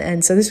fun.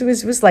 And so this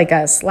was like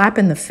a slap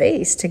in the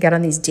face to get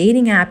on these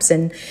dating apps.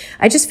 And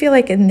I just feel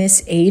like in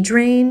this age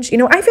range,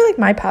 I feel like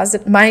my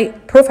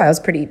profile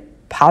is pretty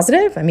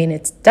positive. I mean,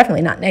 it's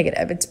definitely not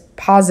negative. It's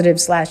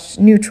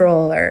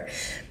positive/neutral or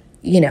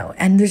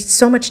and there's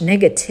so much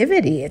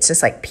negativity. It's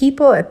just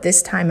people at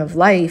this time of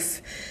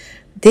life,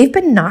 they've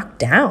been knocked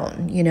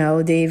down.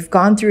 They've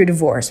gone through a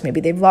divorce. Maybe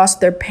they've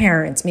lost their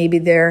parents. Maybe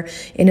they're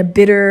in a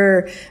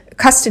bitter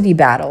custody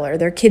battle, or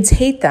their kids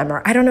hate them,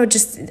 or I don't know,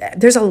 just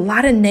there's a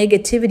lot of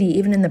negativity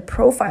even in the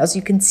profiles.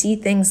 You can see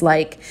things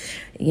like,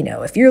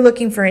 if you're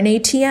looking for an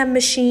ATM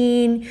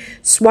machine,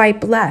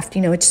 swipe left.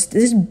 It's just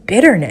this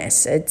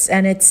bitterness.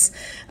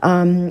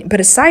 But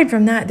aside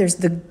from that, there's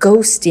the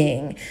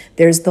ghosting,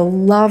 there's the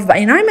love,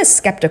 and I'm a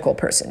skeptical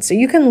person. So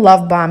you can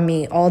love bomb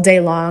me all day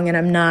long, and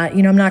I'm not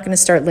going to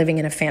start living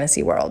in a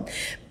fantasy world.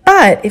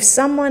 But if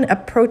someone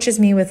approaches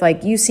me with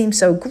like, you seem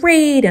so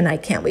great and I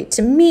can't wait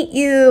to meet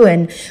you,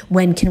 and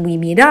when can we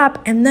meet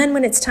up? And then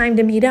when it's time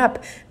to meet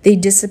up, they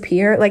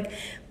disappear. Like,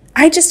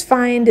 I just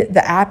find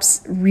the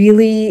apps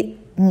really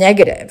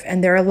negative,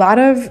 and there are a lot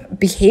of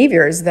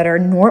behaviors that are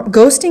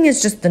ghosting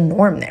is just the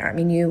norm there. I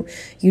mean,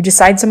 you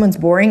decide someone's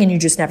boring and you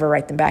just never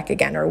write them back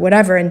again or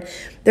whatever. And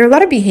there are a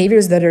lot of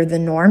behaviors that are the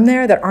norm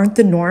there that aren't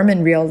the norm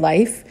in real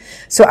life.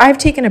 So I've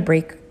taken a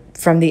break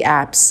from the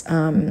apps,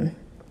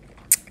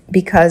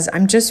 because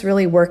I'm just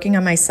really working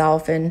on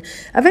myself, and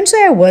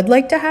eventually I would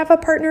like to have a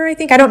partner. I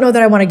think I don't know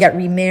that I want to get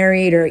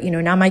remarried, or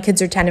now my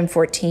kids are 10 and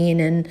 14,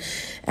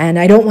 and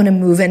I don't want to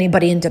move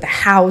anybody into the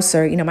house,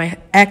 or my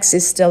ex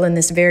is still in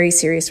this very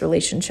serious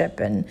relationship,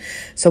 and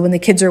so when the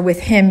kids are with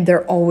him,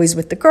 they're always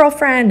with the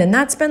girlfriend, and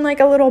that's been like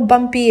a little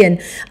bumpy.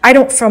 And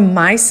from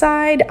my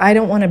side, I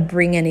don't want to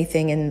bring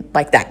anything in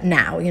like that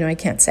now. I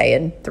can't say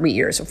in 3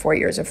 years or 4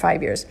 years or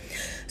 5 years.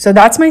 So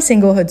that's my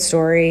singlehood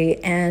story,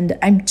 and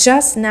I'm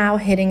just now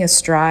hitting a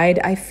stride,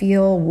 I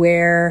feel,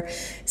 where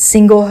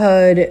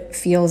singlehood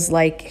feels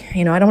like,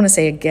 I don't want to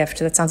say a gift,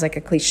 that sounds like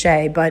a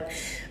cliche, but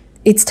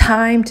it's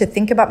time to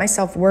think about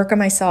myself, work on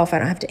myself. I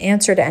don't have to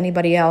answer to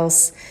anybody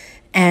else,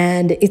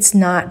 and it's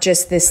not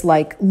just this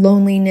like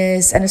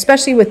loneliness, and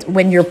especially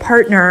when your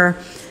partner,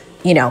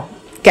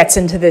 gets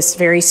into this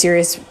very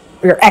serious,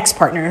 your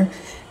ex-partner,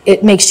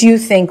 it makes you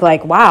think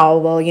like, wow,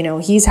 well,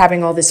 he's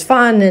having all this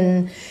fun,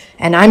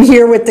 and I'm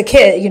here with the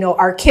kid,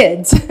 our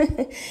kids.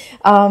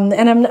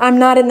 And I'm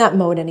not in that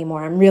mode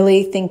anymore. I'm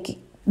really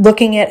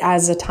looking at it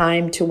as a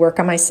time to work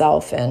on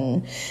myself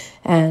and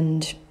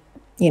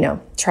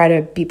try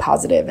to be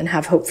positive and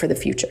have hope for the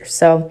future.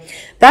 So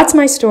that's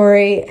my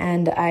story,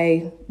 and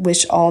I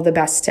wish all the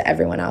best to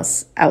everyone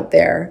else out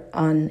there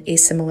on a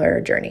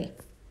similar journey.